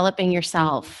and developing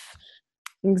yourself?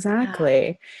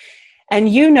 Exactly. And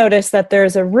you notice that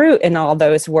there's a root in all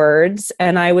those words.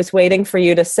 And I was waiting for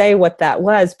you to say what that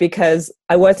was, because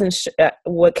I wasn't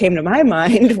what came to my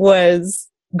mind was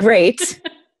great.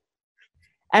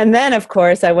 And then, of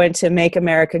course, I went to Make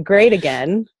America Great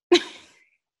Again.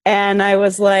 And I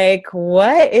was like,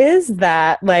 what is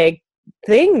that? Like,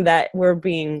 thing that we're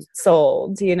being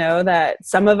sold, that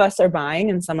some of us are buying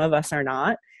and some of us are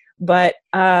not. But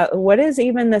what is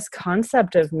even this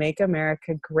concept of Make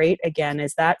America Great Again?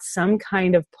 Is that some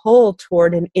kind of pull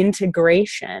toward an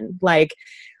integration, like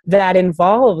that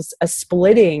involves a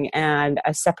splitting and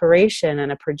a separation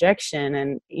and a projection?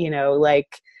 And,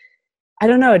 like, I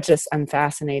don't know, I'm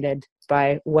fascinated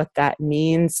by what that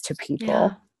means to people.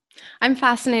 Yeah. I'm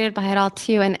fascinated by it all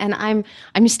too. And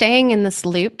I'm staying in this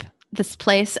loop, this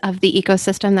place of the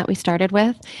ecosystem that we started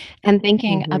with, and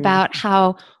thinking about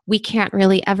how we can't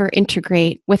really ever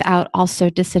integrate without also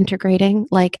disintegrating,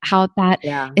 like how that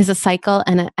is a cycle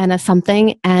and a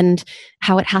something, and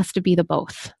how it has to be the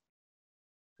both.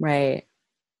 Right.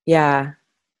 Yeah.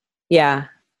 Yeah.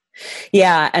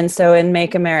 Yeah. And so in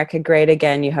Make America Great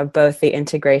Again, you have both the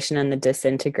integration and the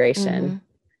disintegration.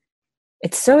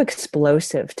 It's so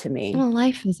explosive to me. Well,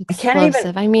 life is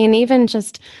explosive. I mean, even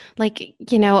just like,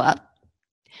 a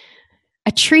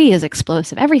tree is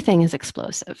explosive. Everything is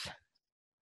explosive.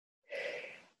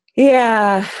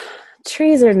 Yeah.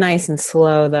 Trees are nice and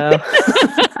slow, though.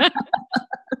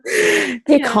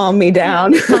 They calm me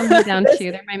down. Yeah, they calm me down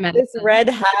too. They're my medicine. This red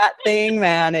hat thing,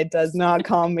 man, it does not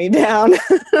calm me down.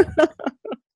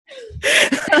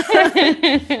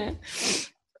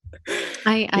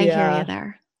 I hear you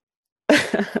there.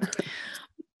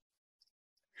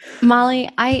 Molly,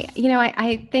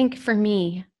 I think for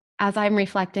me, as I'm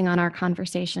reflecting on our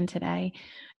conversation today,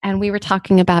 and we were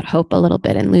talking about hope a little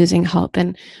bit and losing hope,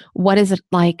 and what is it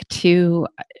like to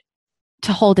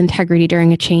hold integrity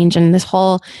during a change, and this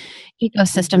whole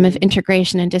ecosystem of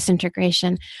integration and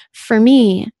disintegration. For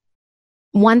me,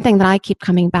 one thing that I keep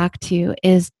coming back to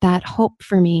is that hope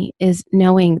for me is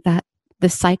knowing that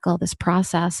this cycle, this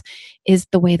process, is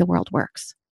the way the world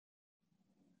works.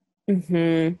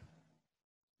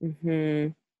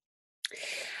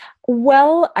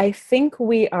 Well, I think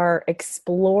we are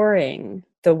exploring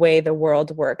the way the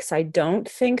world works. I don't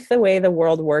think the way the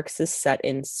world works is set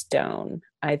in stone.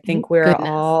 I think we're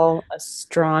all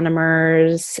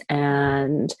astronomers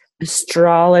and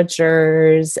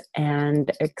astrologers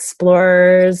and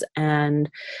explorers and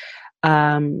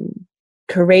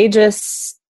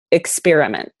courageous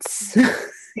experiments,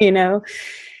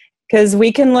 because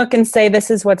we can look and say this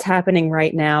is what's happening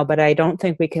right now, but I don't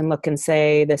think we can look and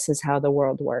say this is how the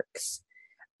world works.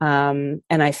 And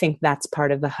I think that's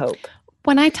part of the hope.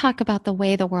 When I talk about the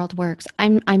way the world works,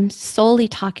 I'm solely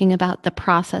talking about the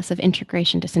process of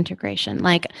integration, disintegration,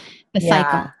 like the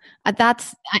cycle.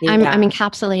 I'm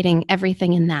encapsulating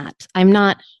everything in that. I'm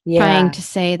not trying to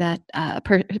say that a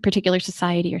particular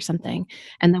society or something.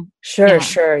 And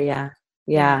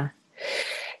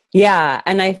Yeah.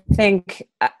 And I think,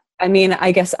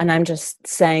 I guess, and I'm just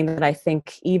saying that I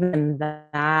think even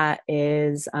that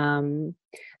is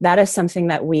something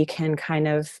that we can kind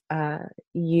of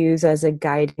use as a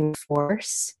guiding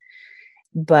force.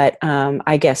 But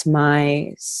I guess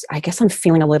I'm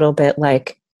feeling a little bit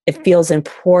like it feels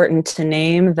important to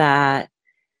name that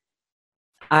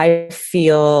I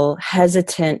feel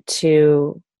hesitant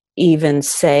to even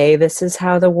say this is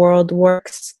how the world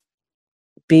works,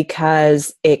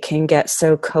 because it can get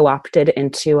so co-opted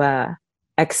into a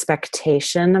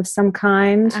expectation of some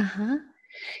kind.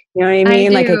 You know what I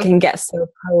mean? Like it can get so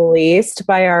policed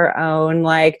by our own,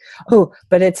 like, oh,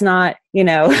 but it's not,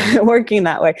 working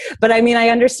that way. But I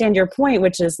understand your point,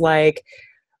 which is like,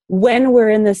 when we're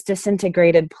in this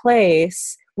disintegrated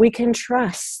place, we can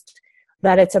trust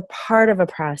that it's a part of a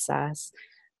process,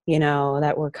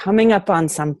 that we're coming up on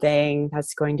something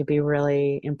that's going to be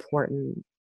really important,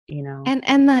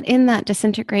 And that in that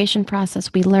disintegration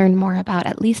process, we learn more about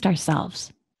at least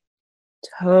ourselves.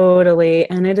 Totally.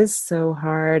 And it is so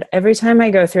hard. Every time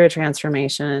I go through a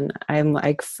transformation, I'm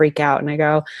like freak out and I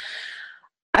go,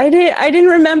 I didn't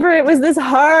remember it was this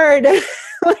hard.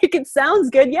 Like, it sounds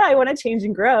good. Yeah, I want to change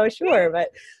and grow. Sure.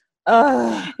 But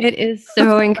it is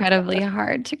so incredibly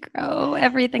hard to grow.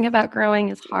 Everything about growing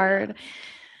is hard.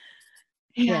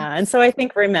 Yeah. And so I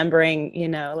think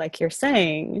remembering, like you're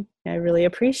saying, I really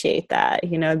appreciate that,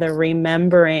 the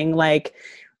remembering, like,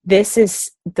 this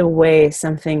is the way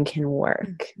something can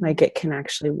work. Like, it can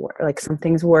actually work. Like,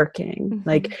 something's working.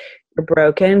 Like, you're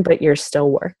broken, but you're still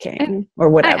working, or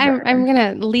whatever. I'm going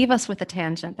to leave us with a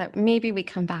tangent that maybe we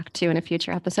come back to in a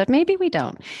future episode. Maybe we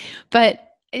don't. But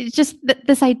it's just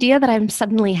this idea that I'm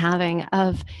suddenly having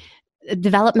of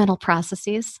developmental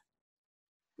processes,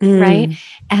 right?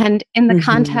 And in the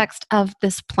context of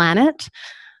this planet,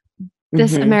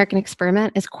 this American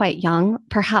experiment is quite young.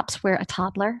 Perhaps we're a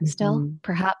toddler still.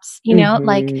 Perhaps, and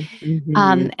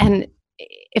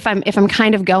if I'm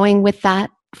kind of going with that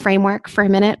framework for a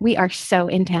minute, we are so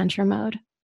in tantrum mode.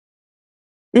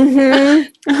 Mm-hmm.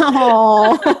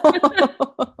 Oh.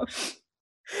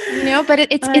 But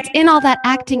it's in all that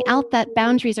acting out that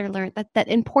boundaries are learned, that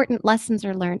important lessons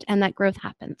are learned, and that growth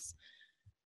happens.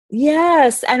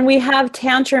 Yes, and we have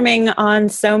tantruming in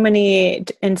so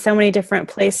many different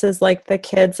places, like the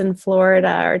kids in Florida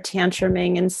are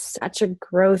tantruming in such a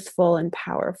growthful and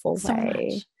powerful So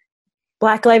way. much.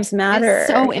 Black Lives Matter It's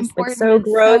so is like important. so It's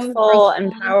so growthful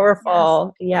and growthful.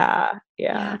 powerful. Yes.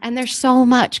 Yeah. And there's so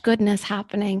much goodness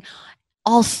happening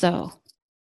also.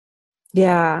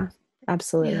 Yeah, Yeah.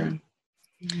 absolutely.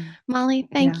 Molly,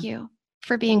 thank you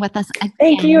for being with us again.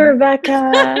 Thank you,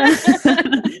 Rebecca.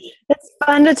 It's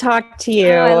fun to talk to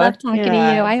you. I love talking to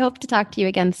you. I hope to talk to you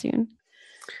again soon.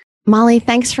 Molly,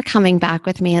 thanks for coming back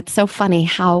with me. It's so funny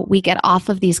how we get off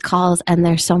of these calls and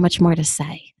there's so much more to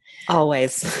say.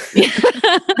 Always.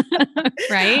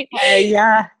 Right?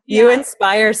 You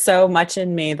inspire so much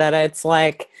in me that it's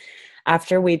like,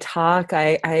 after we talk,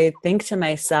 I think to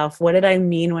myself, what did I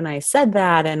mean when I said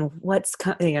that? And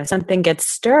something gets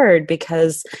stirred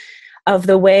because of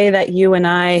the way that you and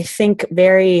I think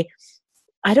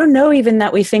I don't know even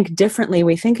that we think differently.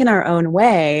 We think in our own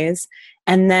ways.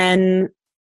 And then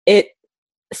it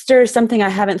stirs something I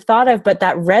haven't thought of, but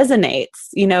that resonates.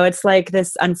 It's like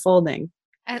this unfolding.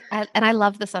 And I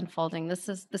love this unfolding. This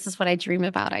is what I dream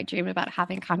about. I dream about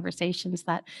having conversations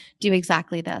that do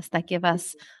exactly this, that give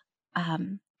us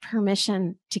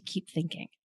permission to keep thinking,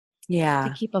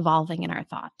 to keep evolving in our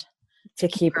thought, to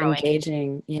keep growing.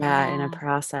 Engaging, in a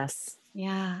process.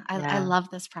 I love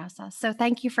this process. So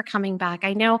thank you for coming back.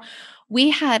 I know we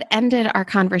had ended our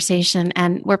conversation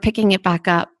and we're picking it back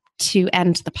up to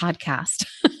end the podcast,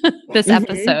 this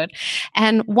episode.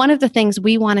 And one of the things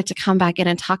we wanted to come back in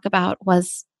and talk about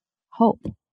was hope.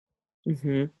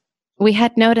 Mm-hmm. We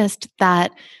had noticed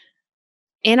that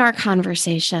in our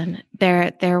conversation,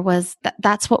 there was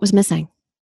that's what was missing.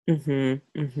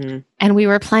 Mm-hmm. Mm-hmm. And we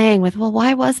were playing with, well,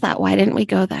 why was that? Why didn't we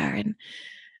go there? And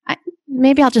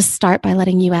maybe I'll just start by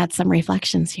letting you add some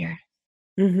reflections here.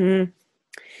 Mm-hmm.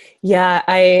 Yeah,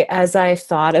 as I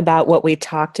thought about what we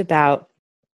talked about,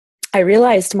 I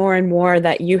realized more and more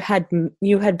that you had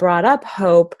brought up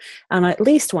hope on at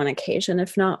least one occasion,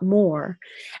 if not more.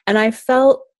 And I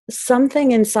felt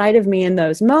something inside of me in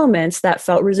those moments that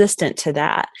felt resistant to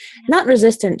that. Not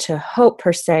resistant to hope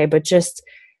per se, but just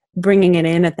bringing it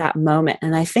in at that moment.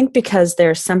 And I think because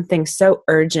there's something so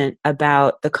urgent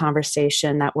about the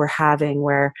conversation that we're having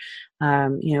where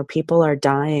people are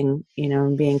dying,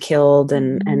 and being killed,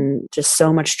 and just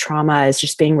so much trauma is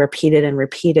just being repeated and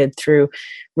repeated through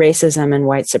racism and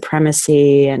white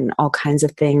supremacy and all kinds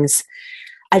of things.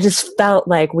 I just felt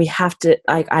like we have to,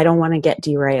 I don't want to get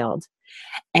derailed.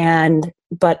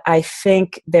 But I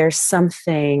think there's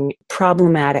something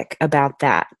problematic about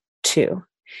that too,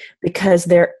 because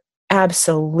there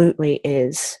absolutely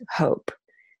is hope.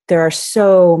 There are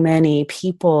so many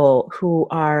people who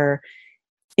are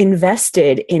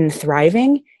invested in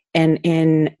thriving and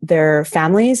in their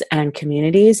families and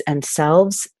communities and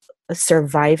selves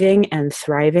surviving and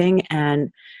thriving,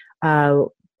 and a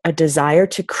desire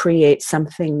to create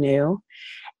something new.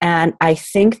 And I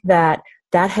think that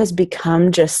has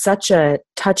become just such a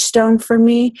touchstone for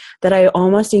me that I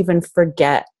almost even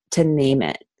forget to name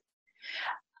it.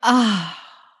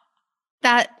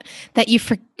 That you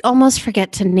almost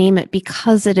forget to name it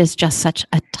because it is just such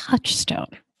a touchstone.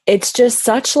 It's just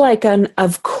such like an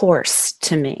of course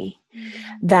to me,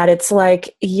 that it's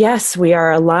like, yes, we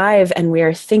are alive and we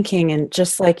are thinking, and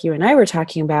just like you and I were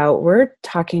talking about, we're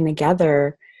talking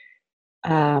together,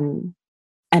 and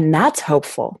that's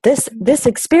hopeful. This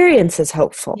experience is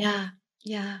hopeful.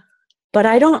 Yeah. But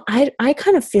I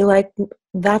kind of feel like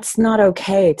that's not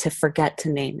okay to forget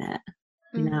to name it,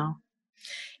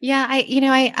 Yeah,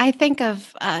 I think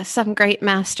of some great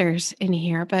masters in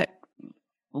here, but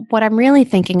what I'm really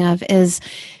thinking of is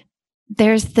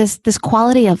there's this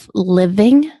quality of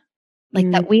living, like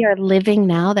that we are living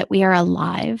now, that we are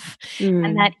alive,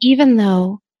 and that even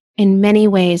though in many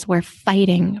ways we're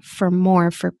fighting for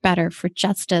more, for better, for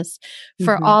justice,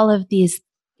 for all of these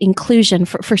inclusion,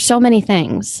 for so many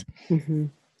things,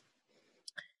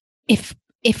 if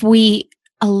we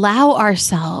allow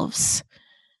ourselves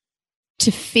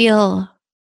to feel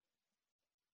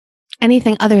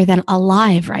anything other than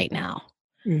alive right now,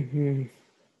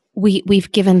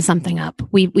 we've given something up.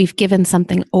 We've given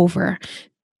something over,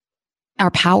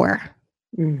 our power.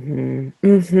 Yeah.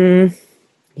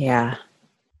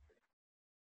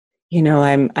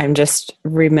 I'm just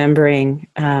remembering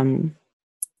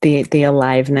the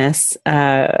aliveness.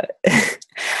 I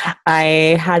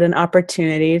had an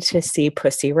opportunity to see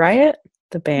Pussy Riot,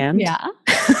 the band. Yeah.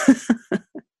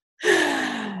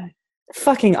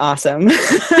 fucking awesome.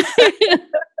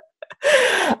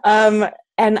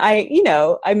 And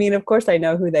I mean, of course I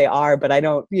know who they are, but I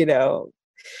don't,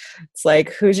 it's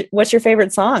like, what's your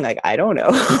favorite song? Like, I don't know.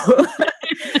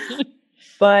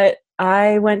 But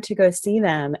I went to go see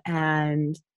them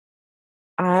and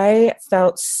I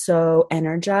felt so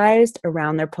energized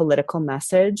around their political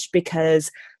message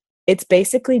because it's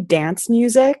basically dance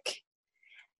music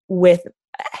with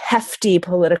hefty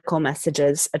political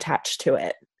messages attached to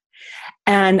it.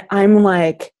 And I'm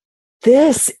like,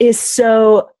 this is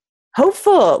so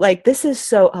hopeful. Like, this is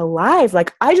so alive.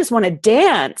 Like, I just want to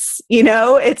dance,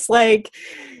 it's like,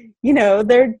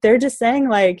 they're just saying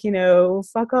like,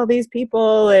 fuck all these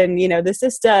people and, the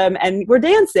system, and we're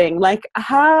dancing. Like,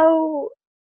 how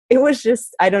it was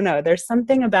just, I don't know. There's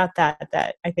something about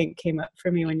that I think came up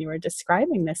for me when you were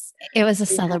describing this. It was a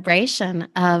celebration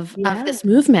of this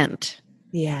movement.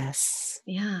 Yes.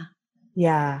 Yeah.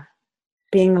 Yeah.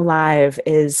 Being alive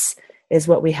is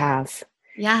what we have.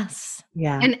 Yes.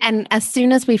 Yeah. And as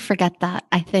soon as we forget that,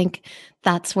 I think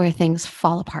that's where things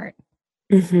fall apart.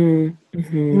 Mm-hmm.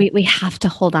 Mm-hmm. We have to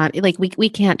hold on. Like we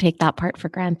can't take that part for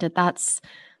granted. That's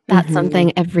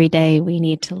something every day we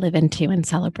need to live into and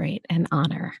celebrate and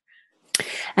honor.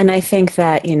 And I think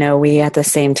that, we at the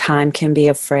same time can be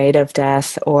afraid of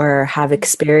death or have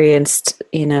experienced,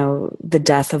 the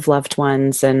death of loved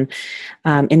ones and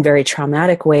in very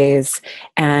traumatic ways.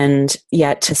 And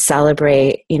yet to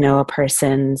celebrate, a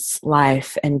person's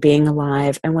life and being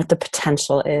alive and what the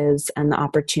potential is and the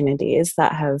opportunities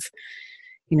that have,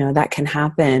 that can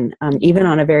happen, even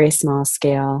on a very small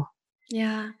scale.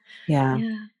 Yeah. Yeah.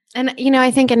 Yeah. And,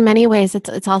 I think in many ways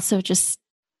it's also just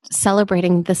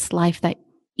celebrating this life that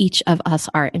each of us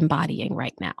are embodying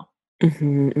right now.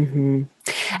 Mm-hmm, mm-hmm.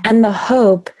 And the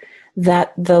hope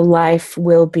that the life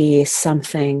will be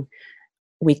something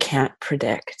we can't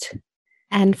predict.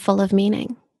 And full of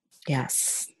meaning.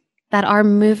 Yes. That our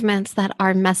movements, that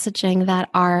our messaging, that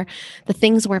are the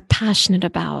things we're passionate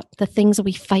about, the things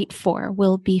we fight for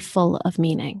will be full of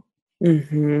meaning.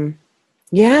 Mm-hmm.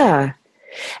 Yeah.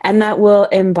 And that will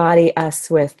embody us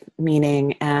with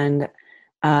meaning, and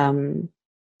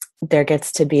there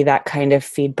gets to be that kind of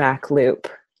feedback loop,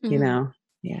 Yeah.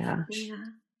 Yeah.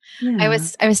 I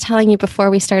was telling you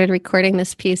before we started recording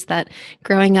this piece that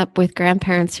growing up with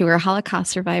grandparents who were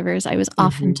Holocaust survivors, I was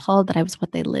often told that I was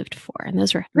what they lived for. And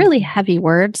those were really heavy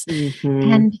words.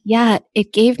 And yet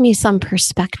it gave me some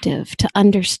perspective to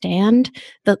understand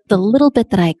the little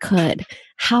bit that I could,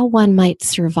 how one might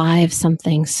survive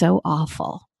something so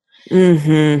awful.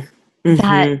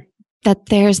 That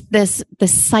there's this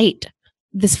sight,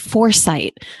 this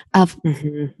foresight of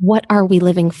what are we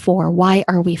living for? Why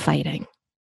are we fighting?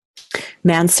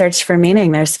 Man's Search for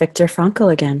Meaning. There's Viktor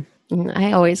Frankl again.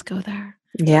 I always go there.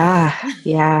 Yeah.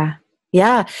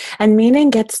 And meaning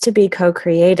gets to be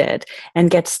co-created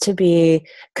and gets to be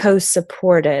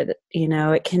co-supported.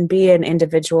 It can be an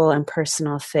individual and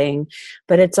personal thing,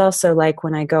 but it's also like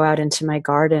when I go out into my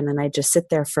garden and I just sit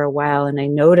there for a while and I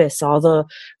notice all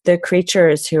the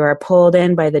creatures who are pulled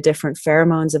in by the different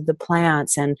pheromones of the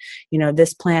plants. And,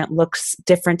 this plant looks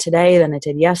different today than it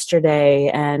did yesterday.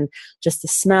 And just the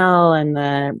smell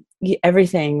and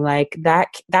everything like that,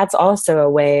 that's also a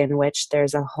way in which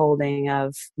there's a holding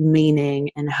of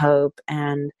meaning and hope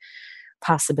and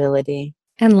possibility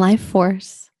and life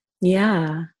force.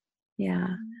 Yeah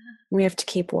we have to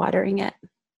keep watering it.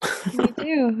 We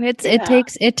do.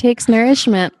 It takes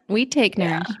nourishment. We take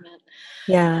nourishment.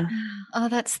 Oh,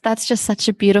 that's just such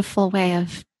a beautiful way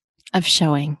of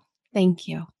showing. Thank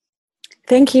you.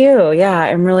 Yeah,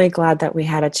 I'm really glad that we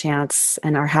had a chance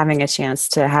and are having a chance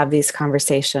to have these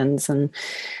conversations. And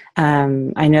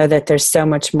I know that there's so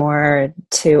much more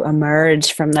to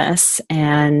emerge from this.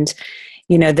 And,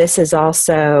 this is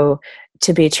also,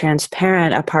 to be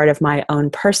transparent, a part of my own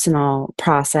personal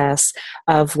process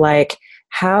of like,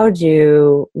 how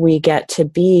do we get to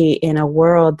be in a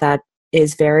world that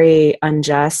is very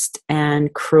unjust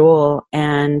and cruel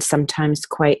and sometimes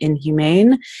quite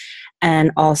inhumane,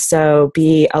 and also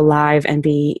be alive and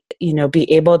be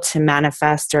able to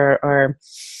manifest or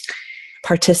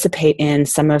participate in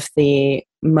some of the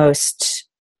most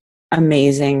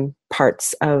amazing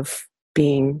parts of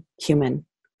being human.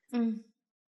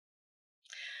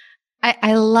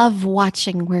 I love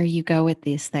watching where you go with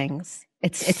these things.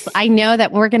 It's I know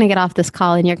that we're going to get off this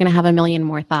call and you're going to have a million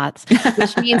more thoughts,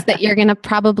 which means that you're going to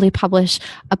probably publish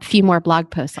a few more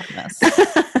blog posts on this.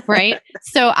 Right.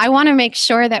 So I want to make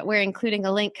sure that we're including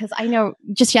a link, because I know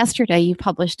just yesterday you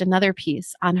published another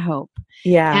piece on hope.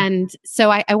 Yeah. And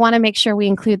so I want to make sure we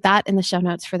include that in the show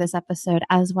notes for this episode,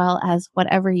 as well as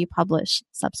whatever you publish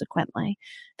subsequently.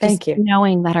 Thank you.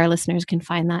 Knowing that our listeners can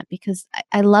find that, because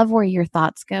I love where your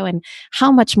thoughts go and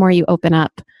how much more you open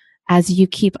up as you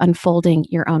keep unfolding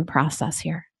your own process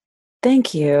here.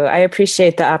 Thank you. I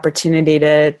appreciate the opportunity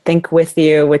to think with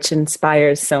you, which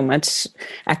inspires so much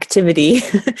activity.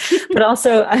 But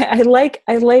also, I like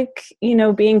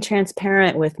being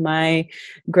transparent with my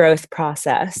growth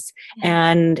process.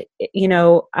 And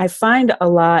I find a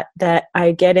lot that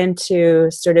I get into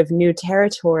sort of new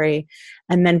territory,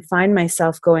 and then find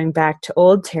myself going back to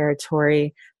old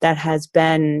territory that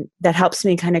helps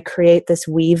me kind of create this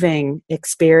weaving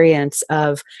experience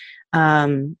of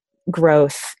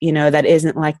growth, that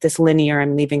isn't like this linear,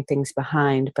 I'm leaving things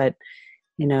behind, but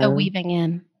the weaving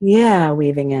in. Yeah,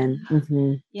 weaving in.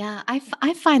 Mm-hmm. Yeah, I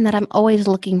find that I'm always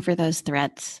looking for those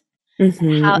threads,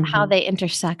 how they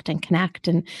intersect and connect.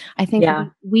 And I think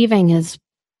weaving is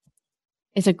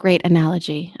a great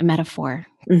analogy, a metaphor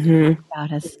to talk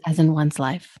about as in one's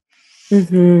life.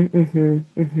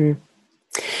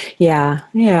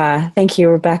 Yeah. Thank you,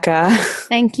 Rebecca.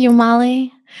 Thank you,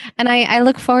 Molly. And I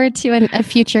look forward to a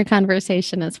future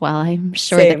conversation as well. I'm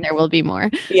sure that there will be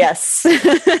more. Yes.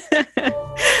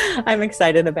 I'm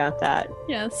excited about that.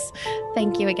 Yes.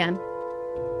 Thank you again.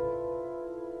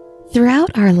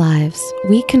 Throughout our lives,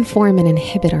 we conform and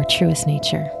inhibit our truest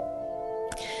nature.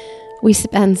 We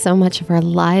spend so much of our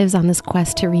lives on this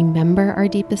quest to remember our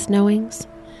deepest knowings,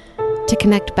 to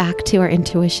connect back to our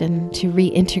intuition, to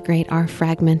reintegrate our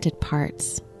fragmented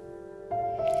parts.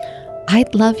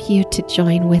 I'd love you to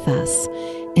join with us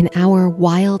in our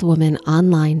Wild Woman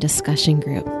online discussion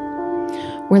group.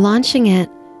 We're launching it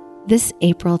this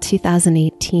April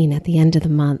 2018 at the end of the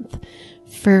month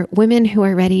for women who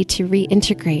are ready to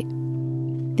reintegrate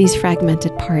these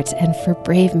fragmented parts, and for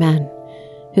brave men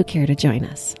who care to join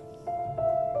us.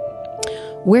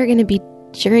 We're going to be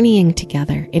journeying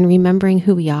together in remembering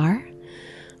who we are,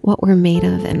 what we're made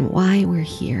of, and why we're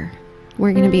here.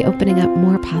 We're going to be opening up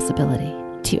more possibility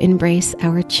to embrace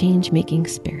our change-making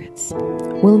spirits.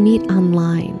 We'll meet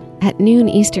online at noon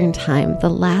Eastern Time, the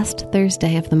last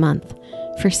Thursday of the month,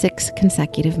 for 6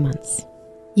 consecutive months.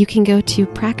 You can go to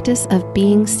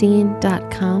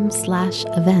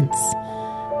practiceofbeingseen.com/events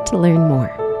to learn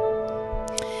more.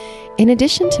 In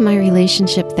addition to my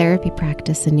relationship therapy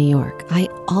practice in New York, I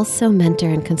also mentor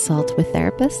and consult with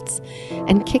therapists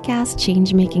and kick-ass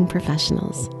change-making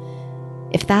professionals.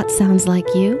 If that sounds like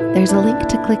you, there's a link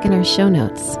to click in our show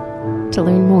notes to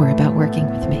learn more about working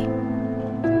with me.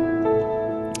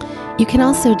 You can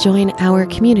also join our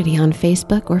community on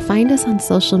Facebook or find us on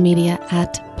social media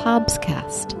at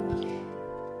Pobscast.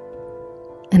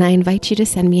 And I invite you to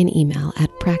send me an email at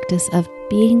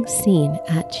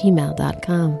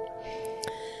practiceofbeingseen@gmail.com.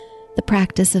 The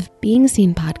Practice of Being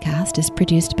Seen podcast is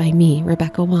produced by me,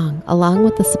 Rebecca Wong, along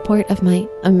with the support of my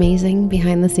amazing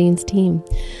behind-the-scenes team,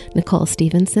 Nicole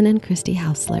Stevenson and Christy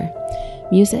Hausler.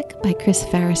 Music by Chris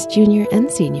Farris Jr.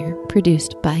 and Sr.,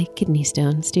 produced by Kidney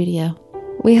Stone Studio.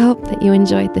 We hope that you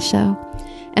enjoyed the show,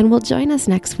 and will join us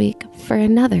next week for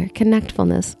another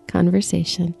Connectfulness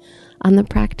conversation on the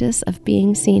Practice of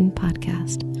Being Seen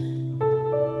podcast,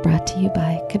 brought to you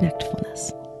by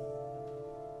Connectfulness.